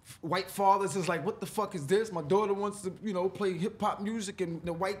know, white fathers is like, what the fuck is this? My daughter wants to, you know, play hip hop music, and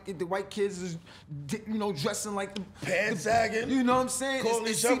the white kids is, you know, dressing like the Pants sagging. You know what I'm saying? Calling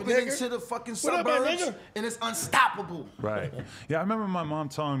It's each other seeping nigga. into the fucking What up, my suburbs, nigga? and it's unstoppable. Right. Yeah, I remember my mom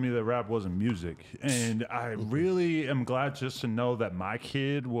telling me that rap wasn't music. And I really am glad just to know that my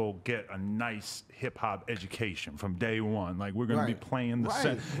kid will get a nice hip hop education from day one. Like, we're going to be Right. playing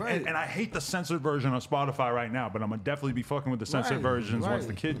the Right. And I hate the censored version on Spotify right now, but I'm going to definitely be fucking with the censored versions once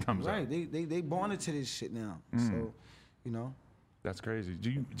the kid comes out. Right. They born into this shit now. So, you know. That's crazy.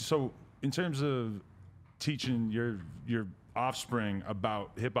 So, in terms of teaching your offspring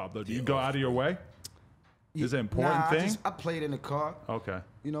about hip hop, though, do you go out of your way? Is it an important Nah, thing? I played in the car, Okay.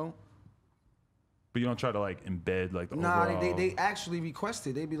 you know. But you don't try to like embed like the Nah, overall... they actually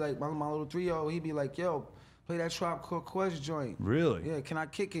requested. They be like, my little 3-year-old, he be like, yo, play that Tribe Called Quest joint. Really? Yeah, can I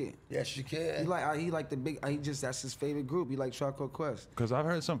kick it? Yes, you He can. like the big, that's his favorite group. He like Tribe Called Quest. Because I've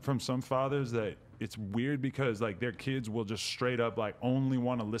heard from some fathers that it's weird because like their kids will just straight up like only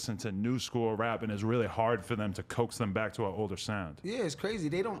want to listen to new school rap, and it's really hard for them to coax them back to an older sound. Yeah, it's crazy.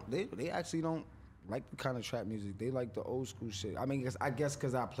 They actually don't like the kind of trap music. They like the old school shit. I mean, I guess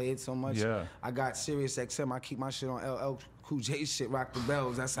because I play it so much. Yeah. I got Sirius XM. I keep my shit on LL Cool J shit, Rock the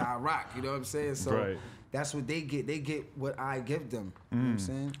Bells. That's how I rock. You know what I'm saying? So Right. that's what they get. They get what I give them. You know what I'm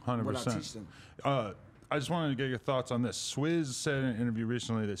saying? 100%. What I teach them. I just wanted to get your thoughts on this. Swizz said in an interview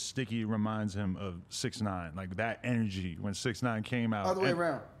recently that Sticky reminds him of 6ix9ine, like that energy when 6ix9ine came out. Other way And-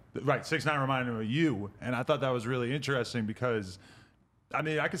 around. Right, 6ix9ine reminded him of you, and I thought that was really interesting because, I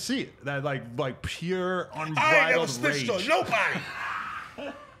mean, I could see it, that like pure I ain't never unbridled snitched on rage.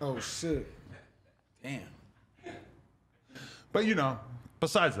 nobody. Oh shit. Damn. But you know,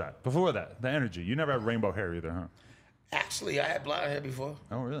 besides that, before that, the energy. You never had rainbow hair either, huh? Actually, I had blonde hair before.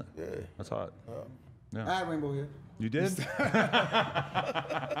 Oh, really? Yeah. That's hot. I had rainbow here. You did?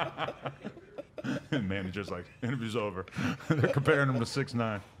 Manager's like, interview's over. They're comparing him to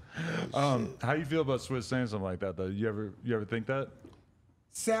 6ix9ine. How you feel about Swizz saying something like that, though? You ever think that?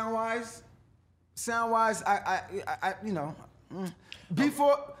 Sound wise, I you know,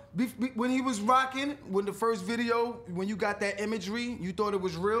 before when he was rocking, when the first video, when you got that imagery, you thought it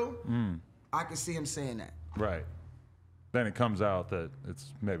was real. I could see him saying that. Right. Then it comes out that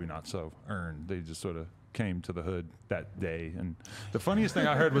it's maybe not so earned. They just sort of came to the hood that day. And the funniest thing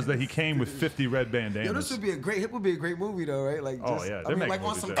I heard was that he came with 50 red bandanas. Yo, this would be a great movie though, right? Like, Oh, just, yeah, I they're mean, making like on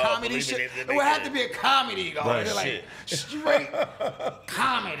movies some now. comedy believe me, shit. they're It would have making to be a comedy, though. Right. They're like Shit. straight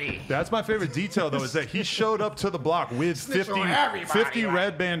comedy. That's my favorite detail, though, is that he showed up to the block with Snitch on 50 everybody, right?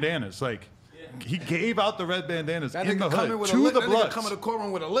 red bandanas. Like, he gave out the red bandanas That in the nigga come hood in with to a the that nigga Bloods. come in the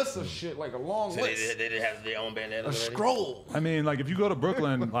courtroom with a list of shit, like a long So list. they didn't have their own bandana. A already? scroll. I mean, like if you go to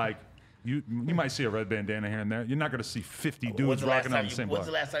Brooklyn, like you might see a red bandana here and there. You're not gonna see 50 When's dudes the last rocking on time the same When's block.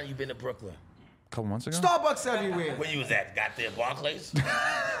 the last time you been to Brooklyn? A couple months ago. Starbucks everywhere. Where you was at? Got there, Barclays?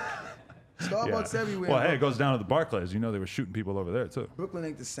 Starbucks everywhere. Well, hey, bro. it goes down to the Barclays. You know they were shooting people over there too. Brooklyn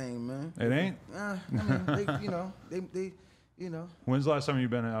ain't the same, man. It ain't. I mean, they, you know. When's the last time you've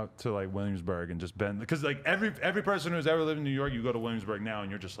been out to like Williamsburg and just been? Because like every person who's ever lived in New York, you go to Williamsburg now and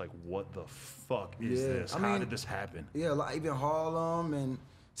you're just like, what the fuck is Yeah, this? I How mean- did this happen? Yeah, like even Harlem and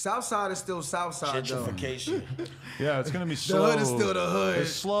Southside is still Southside though. Gentrification. Yeah, it's gonna be slow. hood is still the hood.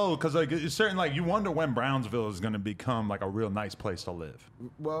 It's slow because like it's certain like you wonder when Brownsville is gonna become like a real nice place to live.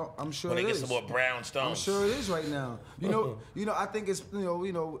 Well, I'm sure When they it get is. some more brown stones. I'm sure it is right now. You know. I think it's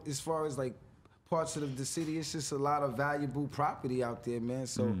you know, as far as like parts of the city, it's just a lot of valuable property out there, man.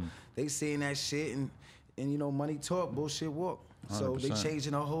 So they seeing that shit and you know, money talk, bullshit walk. So they 100%.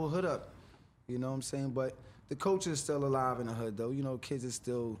 changing the whole hood up. You know what I'm saying? But the culture is still alive in the hood, though. You know, kids are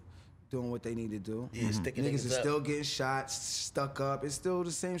still doing what they need to do. Yeah, sticking Niggas niggas is up. still getting shot, stuck up. It's still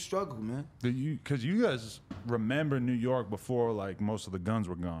the same struggle, man. Because you guys remember New York before like most of the guns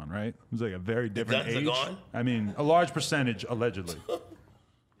were gone, right? It was like a very different guns are age. gone? I mean, a large percentage allegedly.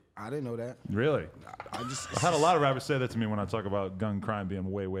 I didn't know that. Really? I just I've had a lot of rappers say that to me when I talk about gun crime being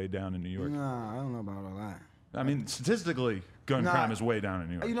way, way down in New York. Nah, I don't know about all that. I mean, statistically, gun Nah. crime is way down in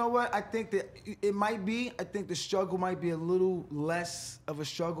New York. You know what? I think that it might be. I think the struggle might be a little less of a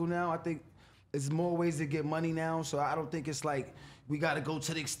struggle now. I think there's more ways to get money now. So I don't think it's like we got to go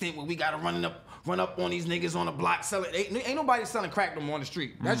to the extent where we got to run up on these niggas on the block selling. Ain't nobody selling crack no more on the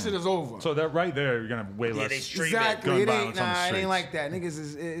street. That shit is over. So that right there, you're gonna have way less. they street Exactly. gun It violence ain't, on the nah, it streets. ain't like that.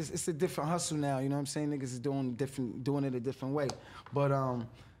 Niggas it's a different hustle now. You know what I'm saying? Niggas is doing it a different way. But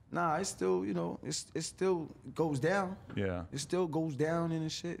nah, it's still, you know, it still goes down. Yeah, It still goes down and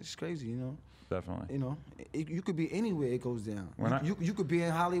shit. It's crazy, you know. definitely. You know, you could be anywhere, it goes down. When You could be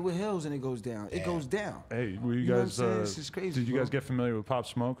in Hollywood Hills and it goes down. It goes down. Hey, were you You know what I'm guys? saying? It's just crazy, Did you bro. guys get familiar with Pop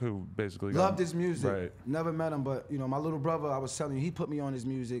Smoke, who basically Loved his music. Right. Never met him, but you know, my little brother, I was telling you, he put me on his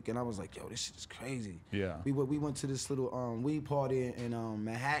music, and I was like, yo, this shit is crazy. Yeah. We went to this little weed party in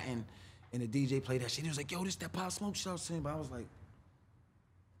Manhattan, and the DJ played that shit. He was like, yo, this that Pop Smoke shit I was saying, but I was like,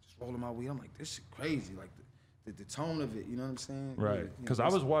 just rolling my weed. I'm like, this shit crazy, like the tone of it. You know what I'm saying? Right. You know, Because I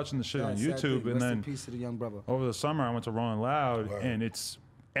was watching the shit on sad YouTube, thing. and Rest in then peace to the young brother. over the summer I went to Rolling Loud, and it's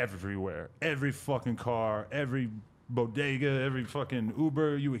everywhere. Every fucking car, every bodega, every fucking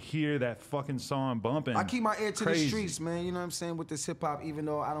Uber, you would hear that fucking song bumping. I keep my ear to Crazy. the streets, man. You know what I'm saying? With this hip hop, even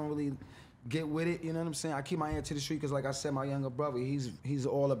though I don't really get with it, you know what I'm saying? I keep my ear to the street because, like I said, my younger brother, he's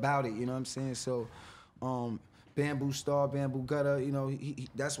all about it. You know what I'm saying? So, Bamboo Star, Bamboo Gutter, you know, he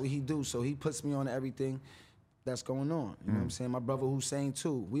that's what he do. So he puts me on everything that's going on. You know what I'm saying? My brother Hussein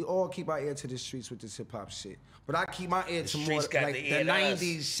too. We all keep our ear to the streets with this hip hop shit. But I keep my ear to more streets got like the the ear to us.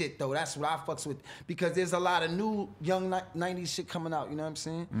 90s shit though. That's what I fucks with because there's a lot of new young 90s shit coming out. You know what I'm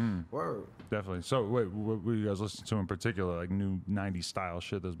saying? Word. Definitely. So wait, what do you guys listen to in particular? Like new '90s style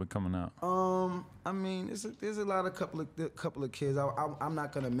shit that's been coming out. I mean, there's a lot of couple of kids. I'm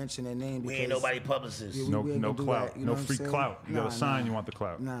not gonna mention their name because We ain't nobody publicist. Yeah, No, we ain't no gonna do clout. that, you No know what I'm free saying? clout. You got a sign. You want the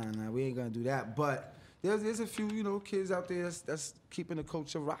clout. Nah, we ain't gonna do that. But there's a few, you know, kids out there that's keeping the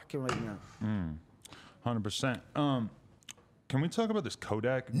culture rocking right now. 100%. Can we talk about this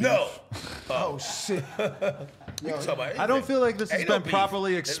Kodak? beef? No. Oh shit. Talk about I don't feel like this has Ain't no been beef.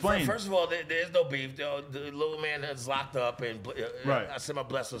 properly explained. First of all, there's no beef. The little man is locked up, and Right. I send my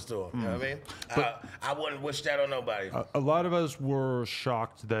blessings to him. You know what I mean? I wouldn't wish that on nobody. A lot of us were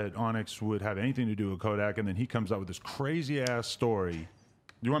shocked that Onyx would have anything to do with Kodak, and then he comes out with this crazy ass story.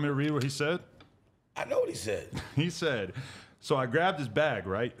 You want me to read what he said? I know what he said. He said, so I grabbed his bag,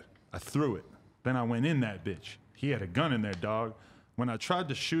 right? I threw it. Then I went in that bitch. He had a gun in there, dog. When I tried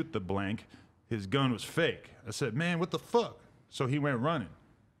to shoot the blank, his gun was fake. I said, man, what the fuck? So he went running.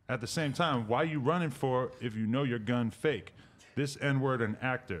 At the same time, why you running for if you know your gun fake? This N-word an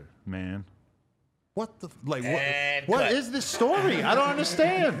actor, man. What the, like, And what cut. is this story? I don't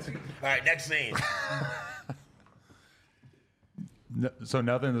understand. All right, next scene. So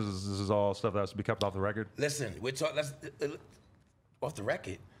nothing, this is all stuff that has to be kept off the record? Listen, we're talking. Let's off the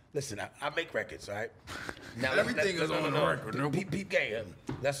record. Listen, I make records, all right? Now Everything is on the record, no? Peep game.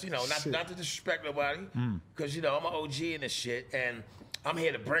 That's not to disrespect nobody, because I'm an OG in this shit, and I'm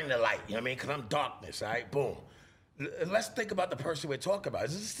here to bring the light. You know what I mean? Because I'm darkness, all right? Boom. Let's think about the person we're talking about.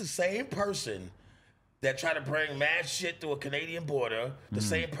 Is this the same person that try to bring mad shit through a Canadian border. The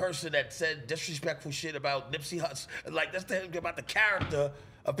same person that said disrespectful shit about Nipsey Hussle. Like, that's the thing about the character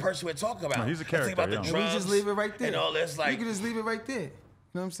of person we're talking about. No, he's a Let's think character, about the yeah. And we drugs just leave it right there. and all this. Like, you can just leave it right there. You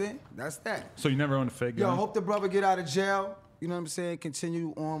know what I'm saying? That's that. So you never owned a fake Yo, gun? hope the brother get out of jail. You know what I'm saying?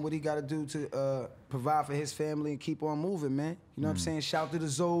 Continue on what he got to do to provide for his family and keep on moving, man. You know what I'm saying? Shout to the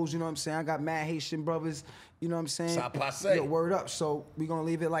Zoes. You know what I'm saying? I got mad Haitian brothers. You know what I'm saying? Ça passe. Yo, word up. So we gonna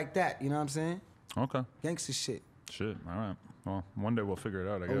leave it like that. You know what I'm saying? Okay. Gangsta shit. Shit. All right. Well, one day we'll figure it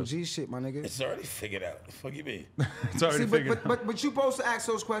out, I guess. OG shit, my nigga. it's already figured out. The fuck you mean? It's already See, figured out. but you supposed to ask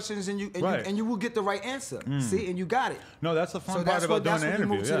those questions and Right. you will get the right answer. See, and you got it. No, that's the fun So part that's about what doing that's an when you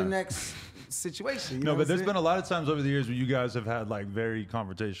interview. move Yeah. to the next situation. You No, know but what I'm there's saying? been a lot of times over the years where you guys have had like very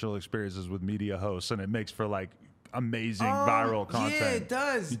confrontational experiences with media hosts, and it makes for like amazing viral content. Yeah, it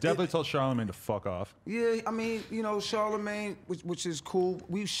does. You definitely told Charlamagne to fuck off. Yeah, I mean, you know, Charlamagne, which is cool.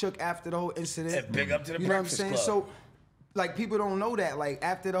 We shook after the whole incident. And big up to the You know what I'm Breakfast saying? Club. So, like, people don't know that. Like,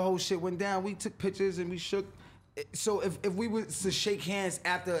 after the whole shit went down, we took pictures and we shook. So if we were to shake hands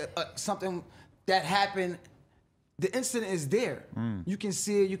after something that happened, the incident is there. You can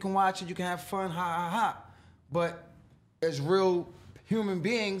see it, you can watch it, you can have fun, ha ha ha. But as real human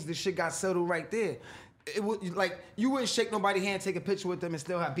beings, the shit got settled right there. It would, like, you wouldn't shake nobody's hand, take a picture with them, and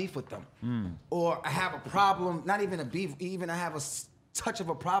still have beef with them, or have a problem. Not even a beef, even I have a touch of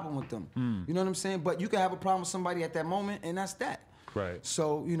a problem with them. You know what I'm saying? But you can have a problem with somebody at that moment, and that's that. Right.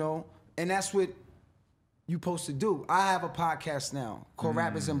 So, you know, and that's what you supposed to do. I have a podcast now called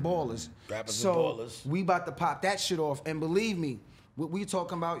Rappers and Ballers. Rappers and Ballers. We about to pop that shit off, and believe me, what we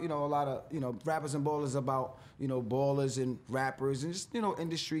talking about, you know, a lot of, you know, Rappers and Ballers about, you know, ballers and rappers and just, you know,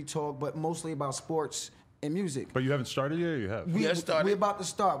 industry talk, but mostly about sports and music. But you haven't started yet, or you have? Yeah, started. We about to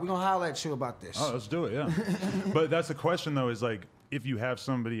start. We're gonna holler at you about this. Oh, let's do it, yeah. But that's the question, though, is like, if you have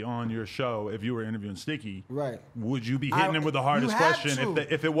somebody on your show, if you were interviewing Sticky, Right. would you be hitting him with the hardest You have question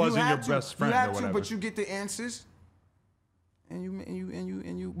to. if it wasn't You your have to. best friend you have or whatever? To, but you get the answers. And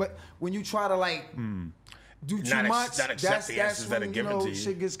you. But when you try to like do too Not much, accept that's the answers that when, are given you know, to you.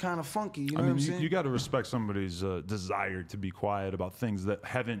 shit gets kind of funky. You know I what I'm mean, saying? you got to respect somebody's desire to be quiet about things that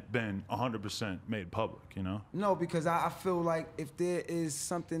haven't been 100% made public, you know? No, because I feel like if there is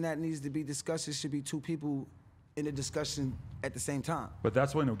something that needs to be discussed, it should be two people in a discussion at the same time. But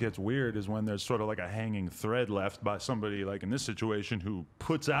that's when it gets weird, is when there's sort of like a hanging thread left by somebody, like in this situation, who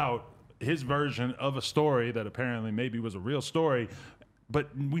puts out his version of a story that apparently maybe was a real story, but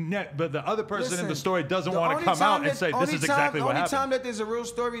but the other person in the story doesn't the want to only come time out and say, this is exactly what The only happened. time that there's a real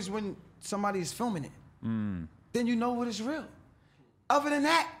story is when somebody is filming it. Then you know what is real. Other than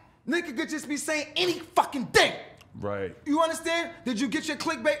that, nigga could just be saying any fucking thing. Right. You understand? Did you get your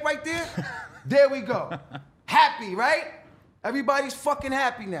clickbait right there? There we go. Happy, right? Everybody's fucking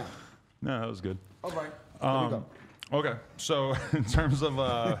happy now. No, that was good. All right. There we go. Okay, so in terms of,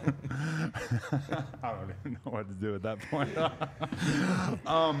 I don't even know what to do at that point.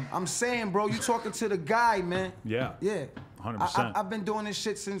 I'm saying, bro, you talking to the guy, man. Yeah. Yeah. 100%. I've been doing this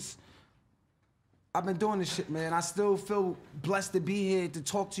shit since. I've been doing this shit, man. I still feel blessed to be here to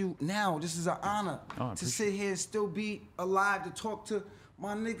talk to you now. This is an honor Oh, to sit here and still be alive to talk to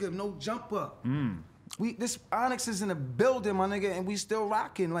my nigga, no jumper. This Onyx is in the building, my nigga, and we still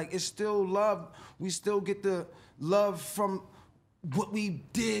rocking. Like, it's still love. We still get the love from what we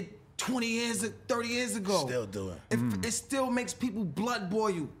did 20 years, 30 years ago. Still doing. It still makes people blood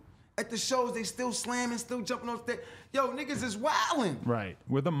boil. At the shows, they still slamming, still jumping on stage. Yo, niggas is wilding. Right.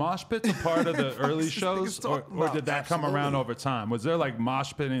 Were the mosh pits a part of the early is this shows, niggas or talking about? did that come around Absolutely. over time? Was there like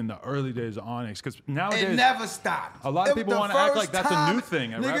mosh pit in the early days of Onyx? Because nowadays, It never stopped. A lot of It was people the wanna act first like that's a time- new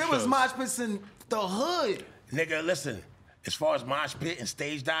thing at Nigga, rap it was shows. mosh pits in the hood. Nigga, listen. As far as mosh pit and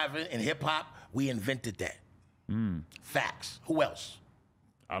stage diving and hip hop, we invented that. Facts. Who else?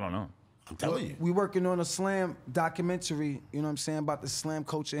 I don't know. I'm telling you. We working on a slam documentary, you know what I'm saying, about the slam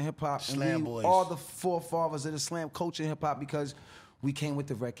culture in hip hop. Slam and we boys. all the forefathers of the slam culture in hip hop because we came with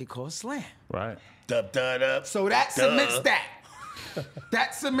the record called Slam. Right. Dub, dub, dub. So that Duh. cements that.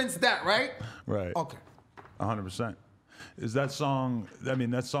 That cements that, right? Right. Okay. 100%. Is that song? I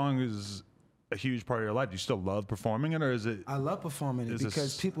mean, that song is a huge part of your life. Do you still love performing it, or is it I love performing it Is this-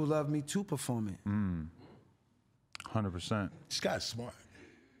 because people love me to perform it. 100%? This guy's smart.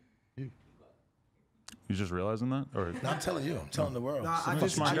 You just realizing that, or No, I'm telling you. I'm telling the world. Nah, I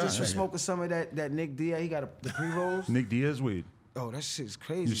Smart just guy. was smoking some of that Nick Diaz. He got the pre-rolls. Nick Diaz weed? Oh, that shit's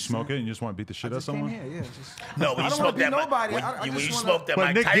crazy. You smoke son. it and you just want to beat the I shit out of just came someone? here, yeah. Just, No, when I you don't smoke wanna be that, nobody. when, I when just you wanna- smoke that But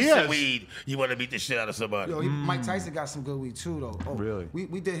Mike Nick Tyson Diaz- weed, you want to beat the shit out of somebody. Yo, Mike Tyson got some good weed too, though. Oh, Really?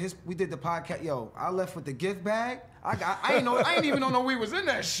 We did the podcast. Yo, I left with the gift bag. I ain't even know we was in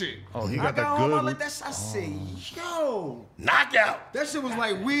that shit. Oh, he I got that home, good I like that. I said, yo, Knockout. that shit was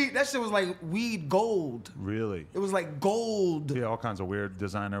like weed. That shit was like weed gold. Really? It was like gold. Yeah, all kinds of weird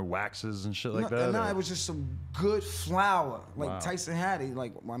designer waxes and shit like that. No, or- it was just some good flour, like Wow. Tyson had it.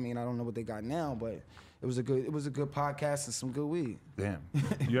 Like, I mean, I don't know what they got now, but it was a good podcast and some good weed. Damn.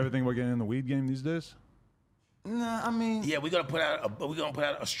 You ever think about getting in the weed game these days? Nah, I mean, Yeah, we're gonna put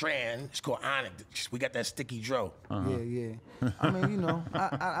out a strand. It's called Onyx. We got that sticky dro. yeah. I mean, you know,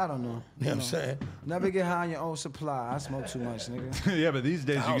 I don't know. You know what I'm saying? Never get high on your own supply. I smoke too much, nigga. Yeah, but these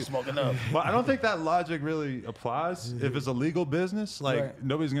days I you don't get, smoke enough. Well, I don't think that logic really applies. If it's a legal business, like Right.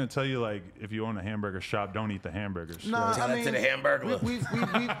 nobody's gonna tell you like if you own a hamburger shop, don't eat the hamburgers. Nah, Tell I that mean, to the hamburger. We've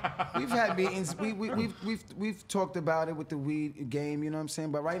had meetings. We've talked about it with the weed game. You know what I'm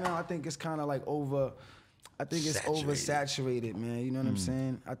saying? But right now, I think it's kind of like over. I think it's oversaturated, man. You know what I'm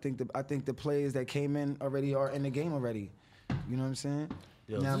saying? I think the players that came in already are in the game already. You know what I'm saying?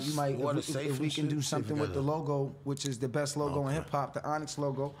 Yo, now this you might water if safe we and can do shit? something with the logo, which is the best logo in hip hop, the Onyx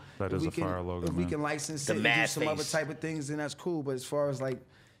logo. That if is we a can, fire logo, If we man. can license The it and do mad some other face. type of things, then that's cool. But as far as like,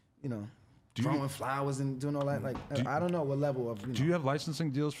 you know, throwing flowers and doing all that, like I don't know what level of. Do you have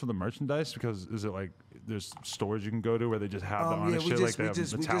licensing deals for the merchandise? Because is it like there's stores you can go to where they just have the honest shit, like they have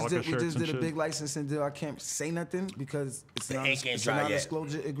Metallica shirts and did a shit? big licensing deal. I can't say nothing because it's The ink ain't a dry yet.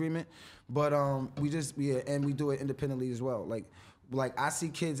 non-disclosure agreement. But we do it independently as well. Like I see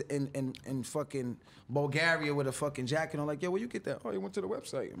kids in fucking Bulgaria with a fucking jacket on, like, yo, where you get that? Oh, you went to the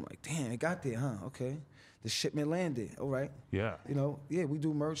website. I'm like, damn, it got there, huh? Okay. The shipment landed. All right. Yeah. You know, yeah, we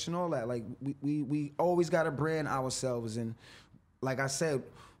do merch and all that. Like we always gotta brand ourselves. And like I said,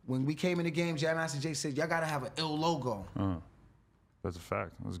 when we came in the game, Jam Master Jay said, y'all gotta have an ill logo. That's a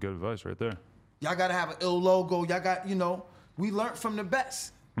fact. That's good advice right there. Y'all gotta have an ill logo. Y'all got, you know, we learned from the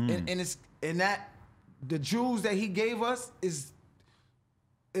best. And it's that the jewels that he gave us is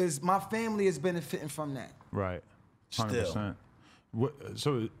my family is benefiting from that. Right. 100%. What,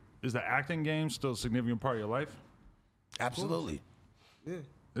 so is the acting game still a significant part of your life? Absolutely. Yeah.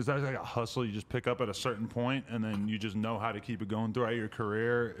 Is that like a hustle you just pick up at a certain point and then you just know how to keep it going throughout your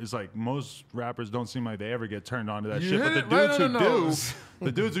career? It's like most rappers don't seem like they ever get turned on to that shit. But hit the it right dudes on the who do, nose.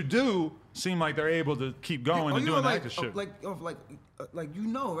 the dudes who do seem like they're able to keep going and doing acting shit. Like you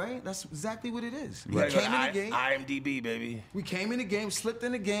know, right? That's exactly what it is. You We gotta go came to in the game. IMDb, baby. We came in the game, slipped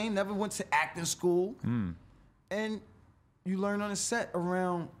in the game, never went to acting school. And you learn on a set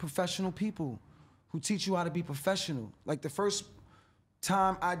around professional people who teach you how to be professional. Like the first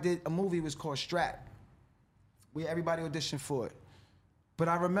time I did a movie was called Strat, where everybody auditioned for it. But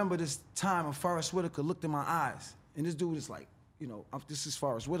I remember this time when Forrest Whitaker looked in my eyes, and this dude is like, you know, this is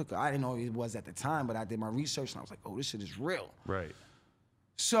Forrest Whitaker. I didn't know who he was at the time, but I did my research and I was like, oh, this shit is real. Right.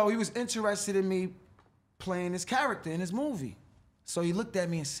 So he was interested in me playing this character in his movie. So he looked at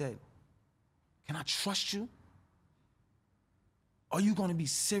me and said, can I trust you? Are you gonna be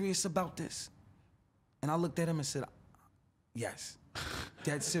serious about this? And I looked at him and said, yes,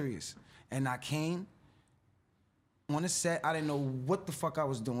 dead serious. And I came on the set. I didn't know what the fuck I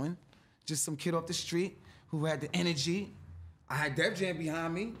was doing. Just some kid off the street who had the energy. I had Def Jam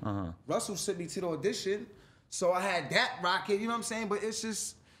behind me. Russell sent me to the audition. So I had that rocket, you know what I'm saying? But it's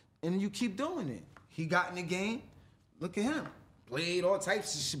just, and you keep doing it. He got in the game. Look at him. Blade all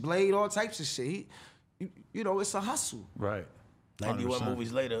types of shit. You know, it's a hustle. Right. 91 100%.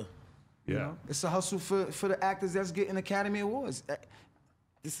 movies later. Yeah. You know? It's a hustle for the actors that's getting Academy Awards.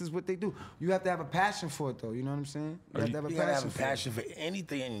 This is what they do. You have to have a passion for it, though. You know what I'm saying? You have to have a You gotta have a for it. passion for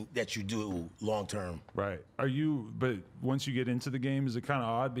anything that you do long term. Right. But once you get into the game, is it kind of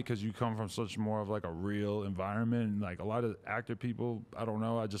odd because you come from such more of like a real environment and like a lot of actor people, I don't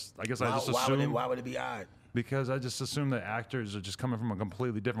know, I guess I just assume. Why would it be odd? Because I just assume that actors are just coming from a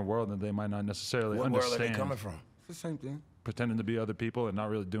completely different world that they might not necessarily What understand. world are they coming from? It's the same thing. Pretending to be other people and not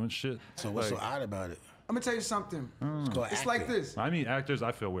really doing shit. So what's so odd about it? I'm gonna tell you something. It's called It's acting. like this. I mean, actors,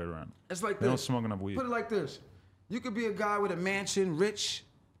 I feel weird around. It's like They don't this. smoke enough weed. Put it like this. You could be a guy with a mansion, rich,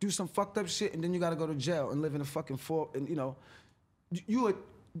 do some fucked up shit, and then you gotta go to jail and live in a fucking and you know,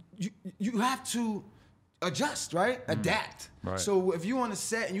 you have to adjust, right? Adapt. Right. So if you on a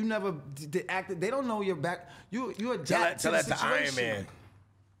set and you never did act, they don't know your back. You adapt Tell to that the to Iron situation. Man.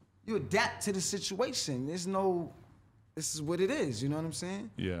 You adapt to the situation. There's no. This is what it is. You know what I'm saying?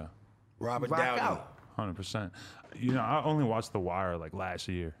 Yeah. Robert Rock Downey. out. 100%. You know, I only watched The Wire like last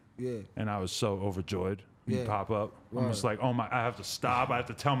year. Yeah. And I was so overjoyed. You Yeah. pop up. I'm just like, oh my, I have to stop. I have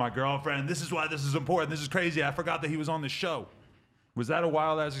to tell my girlfriend, this is why this is important. This is crazy. I forgot that he was on the show. Was that a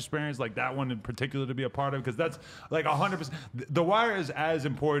wild ass experience, like that one in particular, to be a part of? Because that's like 100%. The Wire is as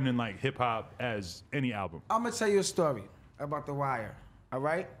important in like hip hop as any album. I'm gonna tell you a story about The Wire. All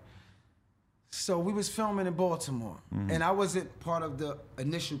right. So we was filming in Baltimore, and I wasn't part of the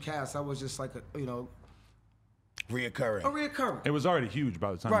initial cast. I was just like a Reoccurring. reoccurring. It was already huge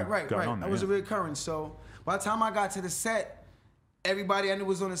by the time you got on there. I was yeah. a reoccurring. So by the time I got to the set, everybody I knew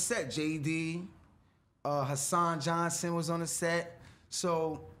was on the set. JD, Hassan Johnson was on the set.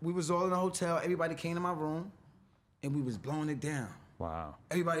 So we was all in a hotel. Everybody came to my room, and we was blowing it down. Wow.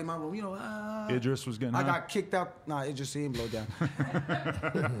 Everybody in my room, Idris was getting I high? got kicked out. Nah, Idris, he ain't blow down.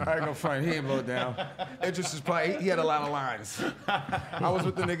 I ain't gonna front, he ain't blow down. Idris is probably, he had a lot of lines. I was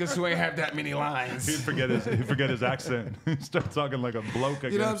with the niggas who ain't have that many lines. He'd forget his accent. He'd start talking like a bloke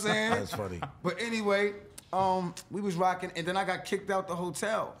again. You know what I'm saying? That's funny. But anyway, we was rocking, and then I got kicked out the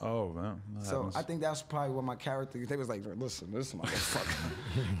hotel. Oh, man. That So happens. I think that's probably what my character, they was like, listen, this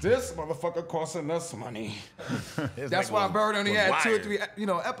motherfucker, this motherfucker costing us money. That's why Bird only had 2 or 3,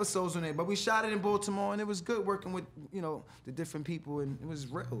 episodes on it. But we shot it in Baltimore, and it was good working with, the different people, and it was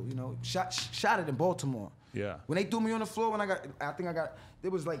real, Shot it in Baltimore. Yeah. When they threw me on the floor, there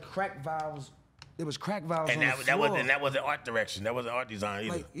was like crack valves. There was crack valves And on the floor. that wasn't art direction. That wasn't art design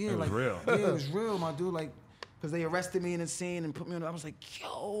either. Like, yeah, It was real. Yeah, it was real, my dude. Like, because they arrested me in the scene and put me on. I was like,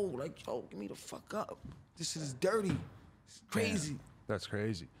 yo, get me the fuck up. This is dirty. It's crazy. That's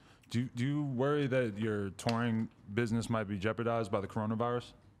crazy. Do you worry that your touring business might be jeopardized by the coronavirus?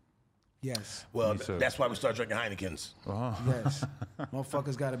 Yes. Well, Me too. that's why we start drinking Heinekens. Yes.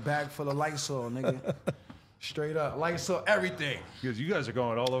 Motherfuckers got a bag full of Lysol, nigga. Straight up. Lysol, everything. Because you guys are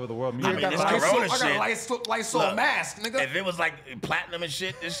going all over the world. I mean, got this Lysol, Corona I got shit. a Lysol Look, mask, nigga. If it was like platinum and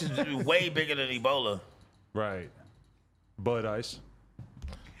shit, this is way bigger than Ebola. Right. Bud Ice.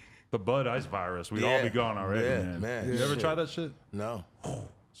 The Bud Ice virus. We'd all Yeah. be gone already, Yeah, man. man. You Yeah. ever try that shit? No.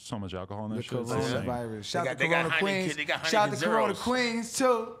 So much alcohol in that The shit. It's insane. coronavirus. Shout out to They got Corona Heineken- Queens. they got Shout out to Heineken Corona Zeros. Queens,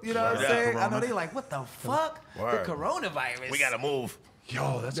 too. You know what I'm Yeah. saying? I know Corona. they like, what the fuck? Word. The coronavirus. We gotta move.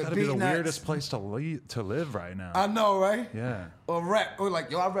 Yo, that's The gotta be the beat nuts. weirdest place to live right now. I know, right? Yeah. Or rep. Or like,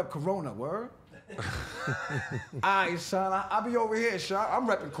 yo, I rep Corona, word? Alright, son. I be over here, son. I'm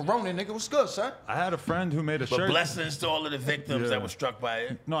repping Corona, nigga. What's good, son? I had a friend who made a But shirt. blessings to all of the victims Yeah. that were struck by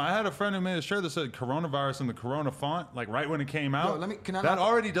it. No, I had a friend who made a shirt that said coronavirus in the Corona font, like right when it came out. can I that knock-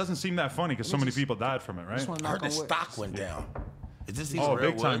 already doesn't seem that funny because so many just- people died from it, right? Just wanna I heard knock the on wood. stock went down. Is this even Oh,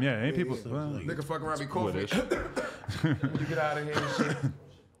 real big time, wood? yeah. Ain't people. well, Nigga fucking around me wood-ish. coughing. You get out of here and shit.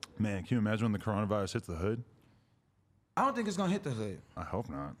 Man, can you imagine when the coronavirus hits the hood? I don't think it's gonna hit the hood. I hope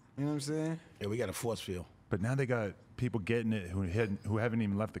not. You know what I'm saying? Yeah, we got a force field. But now they got people getting it who haven't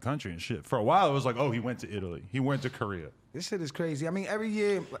even left the country and shit. For a while, it was like, oh, he went to Italy. He went to Korea. This shit is crazy. I mean, every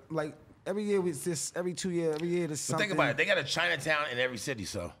year it's this, every 2 years, every year there's But something. think about it. They got a Chinatown in every city,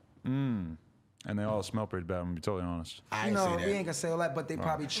 so. And they all smell pretty bad, I'm going to be totally honest. I You ain't know, say we that. ain't gonna say all that, but they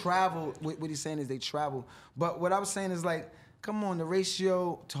probably travel. What he's saying is they travel. But what I was saying is like, come on, the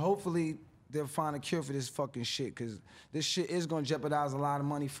ratio to hopefully they'll find a cure for this fucking shit, because this shit is gonna jeopardize a lot of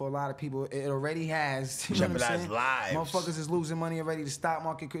money for a lot of people. It already has. You know what I'm Jeopardize saying? lives. Motherfuckers is losing money already. The stock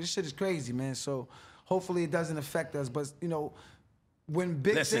market, this shit is crazy, man. So hopefully it doesn't affect us. But you know, when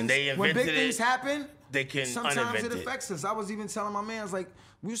big Listen, things, they when big invented things it, happen, they can sometimes uninvent it it. affects us. I was even telling my man, I was like,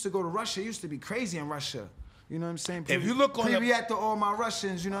 we used to go to Russia. It used to be crazy in Russia. You know what I'm saying? If you look on the- Maybe after all my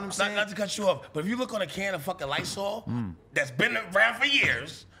Russians, you know what I'm saying? Not to cut you off, but if you look on a can of fucking Lysol that's been around for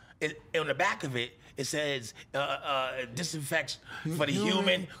years, on the back of it, it says disinfects for the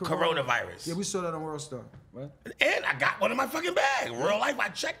human coronavirus. Yeah, we saw that on World Star, right? And I got one in my fucking bag. Real life, I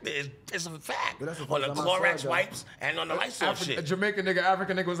checked it. It's a fact. But that's the On the first time I saw Clorox it, though. wipes and on the Lysol A shit. Jamaican nigga,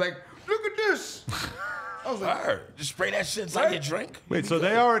 African nigga was like, look at this. I was like, Word. Just spray that shit inside your drink. Wait, so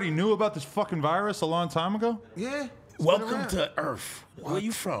they already knew about this fucking virus a long time ago? Yeah. it's been Welcome around. to Earth. Where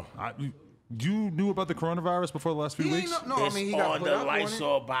you from? You knew about the coronavirus before the last few He ain't weeks? no, I It's mean, he got on put the up on it.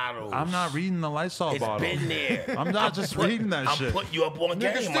 Lysol bottles. I'm not reading the Lysol It's bottle. been there. I'm not just reading that I'm shit. putting you up on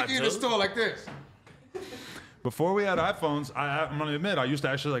nigga game, my sticky in the dude. store like this. Before we had iPhones, I'm gonna admit I used to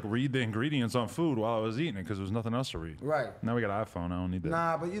actually like read the ingredients on food while I was eating it because there was nothing else to read. Right. Now we got an iPhone. I don't need that.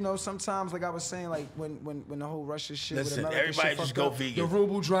 Nah, but you know, sometimes, like I was saying, like when the whole Russia shit Listen, with America everybody shit just fucked go up, vegan. the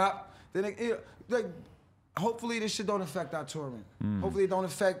ruble drop. Then like, hopefully this shit don't affect our touring. Hopefully it don't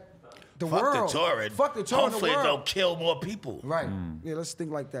affect the Fuck world. the touring. Fuck the touring. Hopefully the world. they'll kill more people. Right. Yeah, let's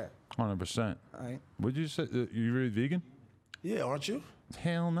think like that. 100%. All right. Would you say you really vegan? Yeah, aren't you?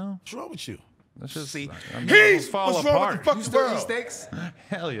 Hell no. What's wrong with you? That's just, See, I mean, he's we'll fall what's wrong apart. with the fucking You still eat world? steaks?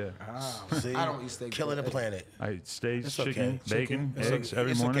 Hell yeah. See, I don't eat steak. Killing the planet. I eat steaks, It's okay. chicken, bacon, It's eggs okay.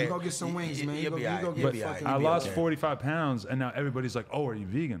 every It's morning. okay. Go get some wings, man. You'll be all right. go You'll get be all fucking. right. I be lost okay. 45 pounds, and now everybody's like, "Oh, are you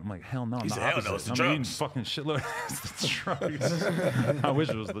vegan?" I'm like, "Hell no, I'm the said, "Hell no, opposite. it's the I'm eating drugs." fucking shitload of the drugs." I wish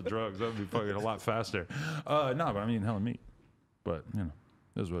it was the drugs. That would be fucking a lot faster. No, but I'm eating hella meat. But you know,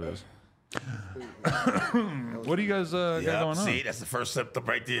 this is what it is. What do you guys got Yep, going on? see, that's the first symptom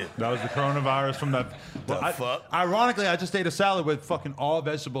right there. That was the coronavirus from that. fuck? Ironically, I just ate a salad with fucking all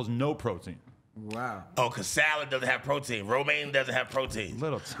vegetables, no protein. Wow. Oh, because salad doesn't have protein. Romaine doesn't have protein.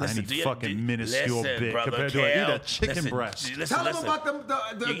 Little tiny Listen, do you- fucking do- minuscule listen, bit brother, compared to eat Kel, a chicken listen, breast. Listen, Tell them listen.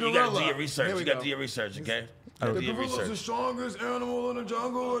 about the You gorilla. gotta do your research. Here we You gotta go. do your research, okay? The Do your gorilla's the research. strongest animal in the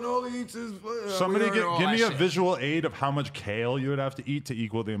jungle, and all he eats is. Somebody we heard all give that me a shit. visual aid of how much kale you would have to eat to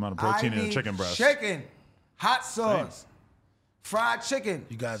equal the amount of protein I in a need chicken breast. Chicken, hot sauce, fried chicken.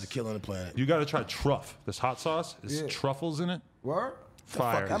 You guys are killing the planet. You got to try truff. This hot sauce is Yeah. truffles in it. Word?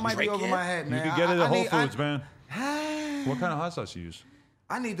 Fire. That might be Drink over it? my head, You man. can get it at Whole Foods, man. man. What kind of hot sauce you use?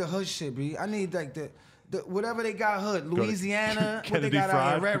 I need the hood shit, B. I need like the whatever they got hood. Louisiana, what they Kennedy got out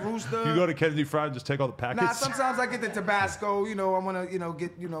Fried. here, Red Rooster. You go to Kennedy Fried and just take all the packets. Nah, sometimes I get the Tabasco. You know, I wanna,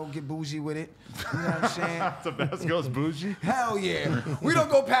 get bougie with it. You know what I'm saying? Tabasco's bougie. Hell yeah. We don't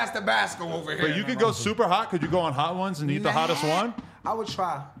go past Tabasco over here. But you could go super hot. Could you go on hot ones and eat the hottest one? I would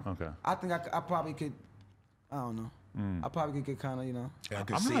try. Okay. I think I probably could. I don't know. I probably could get kind of, I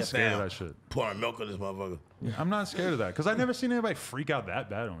can I'm see not it scared of now. that shit. Pouring milk on this motherfucker. I'm not scared of that because I've never seen anybody freak out that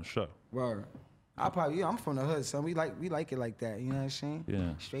bad on a show. Word. I'm from the hood, son. We like it like that. You know what I'm saying?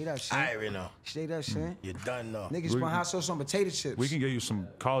 Yeah. Straight up shit. I already know. Straight up shit. You're done though. Niggas put hot sauce on potato chips. We can get you some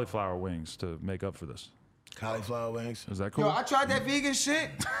cauliflower wings to make up for this. Cauliflower wings. Is that cool? Yo, I tried that vegan shit.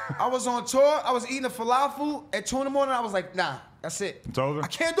 I was on tour. I was eating a falafel at 2 in the morning. I was like, nah, that's it. It's over? I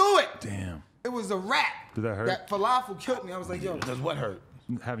can't do it. Damn. It was a wrap. Did that hurt? That falafel killed me. I was like, yo. Does what hurt?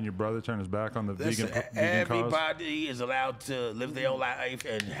 Having your brother turn his back on the Listen, vegan cause? everybody is allowed to live their own life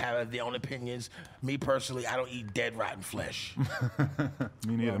and have their own opinions. Me personally, I don't eat dead rotten flesh.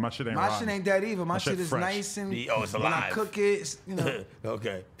 Me neither. My shit ain't My rotten. shit ain't that either. My shit shit is fresh. nice and Oh, it's when I alive. cook it, it's,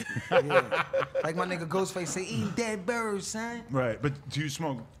 Okay. yeah. Like my nigga Ghostface say, eating dead birds, son. Right, but do you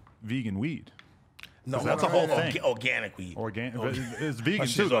smoke vegan weed? No, That's a whole thing. Organic weed. Organic. It's vegan My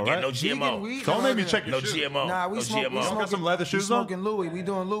too, shit's though, organic. right? No GMO. Vegan weed? Don't make me Yeah. check your No shoes. GMO. Nah, we no smoke. GMO. We got some leather shoes we on? smoking Louis. We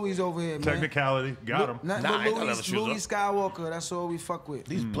doing Louis over here, man. Technicality, got him. Nothing Nah, I ain't got but leather shoes Louis Skywalker. That's all we fuck with.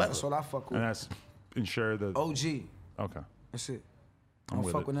 These That's blessed. all I fuck with. And that's ensure the. OG. Okay. That's it. I don't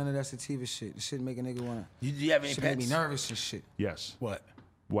with fuck it. with none of that sativa shit. The shit make a nigga wanna. Do you have any Shit make pets? me nervous and shit. Yes. What?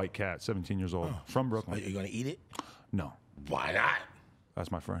 White cat, 17 years old, from Are Brooklyn. you gonna eat it? No, Why not? that's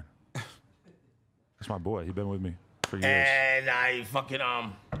my friend. That's my boy. He been with me for years. And I fucking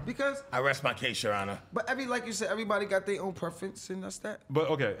Because, I rest my case, Your Honor. but like you said, everybody got their own preference, and that's that. But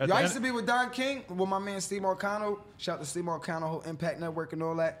okay, at Yo, the I used to end, be with Don King, with my man Steve Marcano. Shout out to Steve Marcano, whole Impact Network and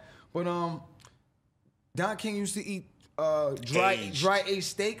all that. But Don King used to eat dry aged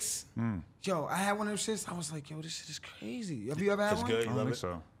steaks. Yo, I had one of them shits. I was like, yo, this shit is crazy. Have you ever had It's one? good. I You don't love think it?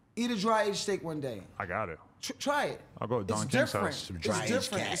 so. Eat a dry aged steak one day. I got it. Try it. I'll go to Don It's King's different. house. It's Dry-aged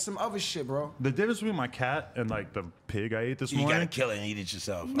different. cat. It's some other shit, bro. The difference between my cat and like the pig I ate this You morning. gotta kill it and eat it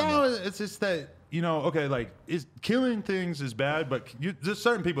yourself. No, it's just that okay, like killing things is bad, but there's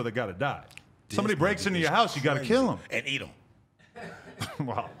certain people that gotta die. Somebody breaks into your house, you gotta kill them. and eat them.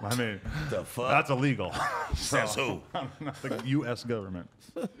 Well, I mean, The fuck? that's illegal. Says who? Not the U.S. government.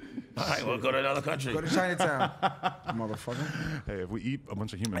 All right, we'll go to another country. Go to Chinatown, motherfucker. Hey, if we eat a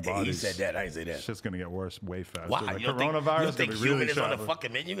bunch of human He bodies, said that. I didn't say that. shit's gonna get worse way faster. Why? Like You don't think, coronavirus you don't think gonna be really human is on the shallow.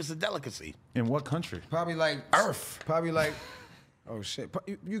 fucking menu? It's a delicacy. In what country? Probably like Earth. Probably like, oh shit.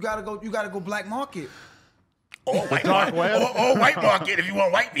 You gotta go black market. Or white dark market. web? Or white market if you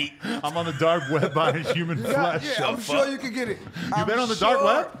want white meat. I'm on the dark web buying human flesh. Yeah, I'm the sure fuck? you could get it. You been on the dark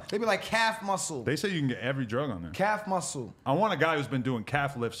web? They be like calf muscle. They say you can get every drug on there. Calf muscle. I want a guy who's been doing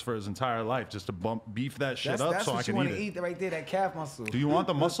calf lifts for his entire life just to beef that shit That's, up that's so I what you can want eat to it. eat right there, that calf muscle. Do you want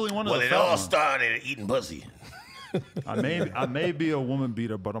the muscly one or Well, the it fat all one? started at eating pussy. I may be a woman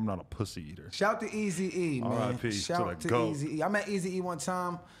beater, but I'm not a pussy eater. Shout to Easy E, man. R.I.P. to Shout the to GOAT. Easy E. I met Easy E one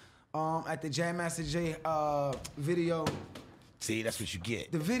time at the Jam Master J video. See, that's what you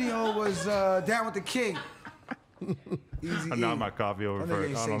get. The video was Down with the King. Easy I E. knocked my coffee over That for nigga it.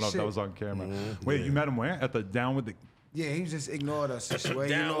 ain't I say don't know if that shit. was on camera. Wait, you met him where? At the Down with the Yeah, he just ignored us. He ignored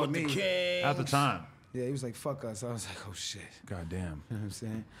Down with me. the king. at the time. Yeah, he was like, fuck us. I was like, oh shit. God damn. You know what I'm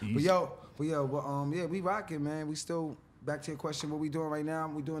saying? Easy. But yeah, we rocking, man. We still, back to your question, what we doing right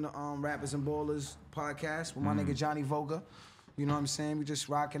now? We doing the Rappers and Ballers podcast with my nigga Johnny Voga. You know what I'm saying? We just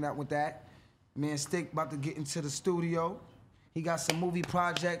rocking out with that. Man, Stick about to get into the studio. He got some movie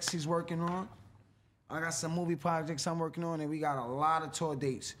projects he's working on. I got some movie projects I'm working on, and we got a lot of tour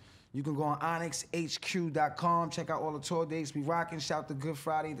dates. You can go on onyxhq.com, check out all the tour dates. We rocking. Shout to Good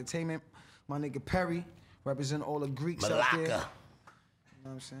Friday Entertainment. My nigga Perry, represent all the Greeks out there. You know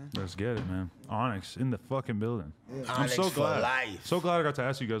what I'm saying? Let's get it, man. Onyx in the fucking building. Yeah. I'm Onyx so for glad. life. So glad I got to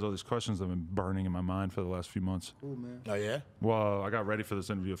ask you guys all these questions that have been burning in my mind for the last few months. Cool, man. Oh, yeah? Well, I got ready for this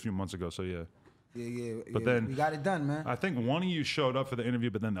interview a few months ago, so yeah. Yeah. But then we got it done, man. I think one of you showed up for the interview,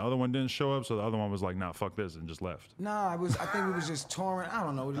 but then the other one didn't show up, so the other one was like, "Nah, fuck this," and just left. Nah, I think we was just touring. I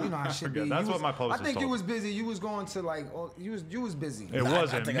don't know. You know how shit be. forget. That's You what was- my post I think is you told. was busy. You was going to like. You was busy. It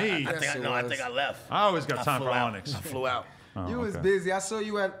wasn't I me. think I left. I always got I time flew for out. Onyx. I flew out. Oh, You was okay. busy. I saw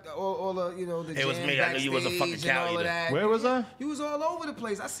you at all the the It was jam me. I knew you was a fucking backstage and cow all of eater. that. Where was I? You was all over the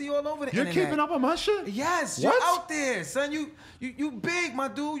place. I see you all over the You're internet. keeping up on my shit? Yes, What? you're out there, son. You big, my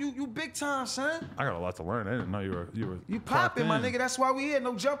dude. You big time, son. I got a lot to learn. I didn't know you were. You clocked popping, my in. nigga. That's why we here.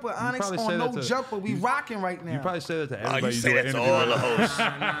 No jumper. Onyx probably say on that no to- jumper. We rocking right now. You probably say that to Oh, everybody. you say do an that to interview all the with. hosts.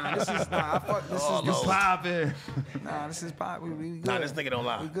 Nah, this is nah, I fuck, this All is the this hosts. Poppin'. Nah, this is pop. We good. Nah, this nigga don't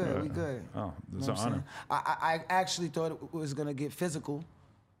lie. We good. We good. Oh, it's Know an what I'm honor. saying? I actually thought it was gonna get physical,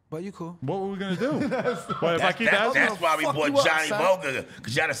 but you cool. What were we gonna do? Well, if I keep asking. That's why we Fuck bought you up, Johnny son. Volga,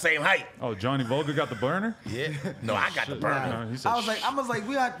 because y'all the same height. Oh, Johnny Volga got the burner? Yeah. No, I got the burner. No, he said, I was like,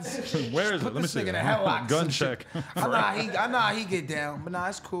 we had Where is it? put Let me this see. nigga in a headlock. Gun some shit. check. I know how he get down, but nah,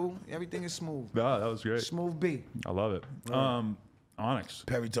 it's cool. Everything is smooth. Oh, that was great. Smooth B. I love it. Onyx,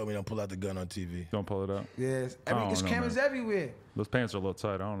 Perry told me don't pull out the gun on TV. don't pull it out. Yes. Oh, It's no, cameras man. everywhere. Those pants are a little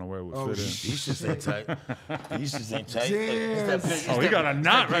tight. I don't know where it would Oh, fit in. These just ain't tight. These just ain't tight. Yes. Oh, he got a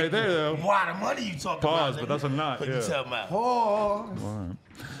knot right there, though. Why the money you talking Pause, about? but that's a knot, What yeah. you talking about? Oh.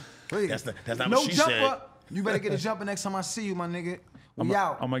 Wait. That's not No what she jumper. said. You better get a jumper next time I see you, my nigga. We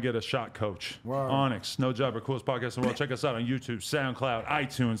out. I'm gonna get a shot, coach. Word. Onyx, No Jumper, coolest podcast in the world. Check us out on YouTube, SoundCloud,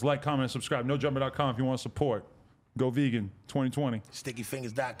 iTunes. Like, comment, and subscribe. NoJumper.com if you want to support. Go vegan 2020.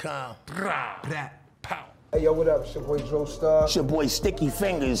 StickyFingers.com. Pow. Hey, yo, what up? It's your boy Joe Star. It's your boy Sticky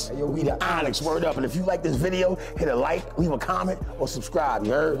Fingers. yo, We the Onyx. Word up. And if you like this video, hit a like, leave a comment, or subscribe.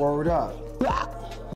 You heard? Word up. Blah.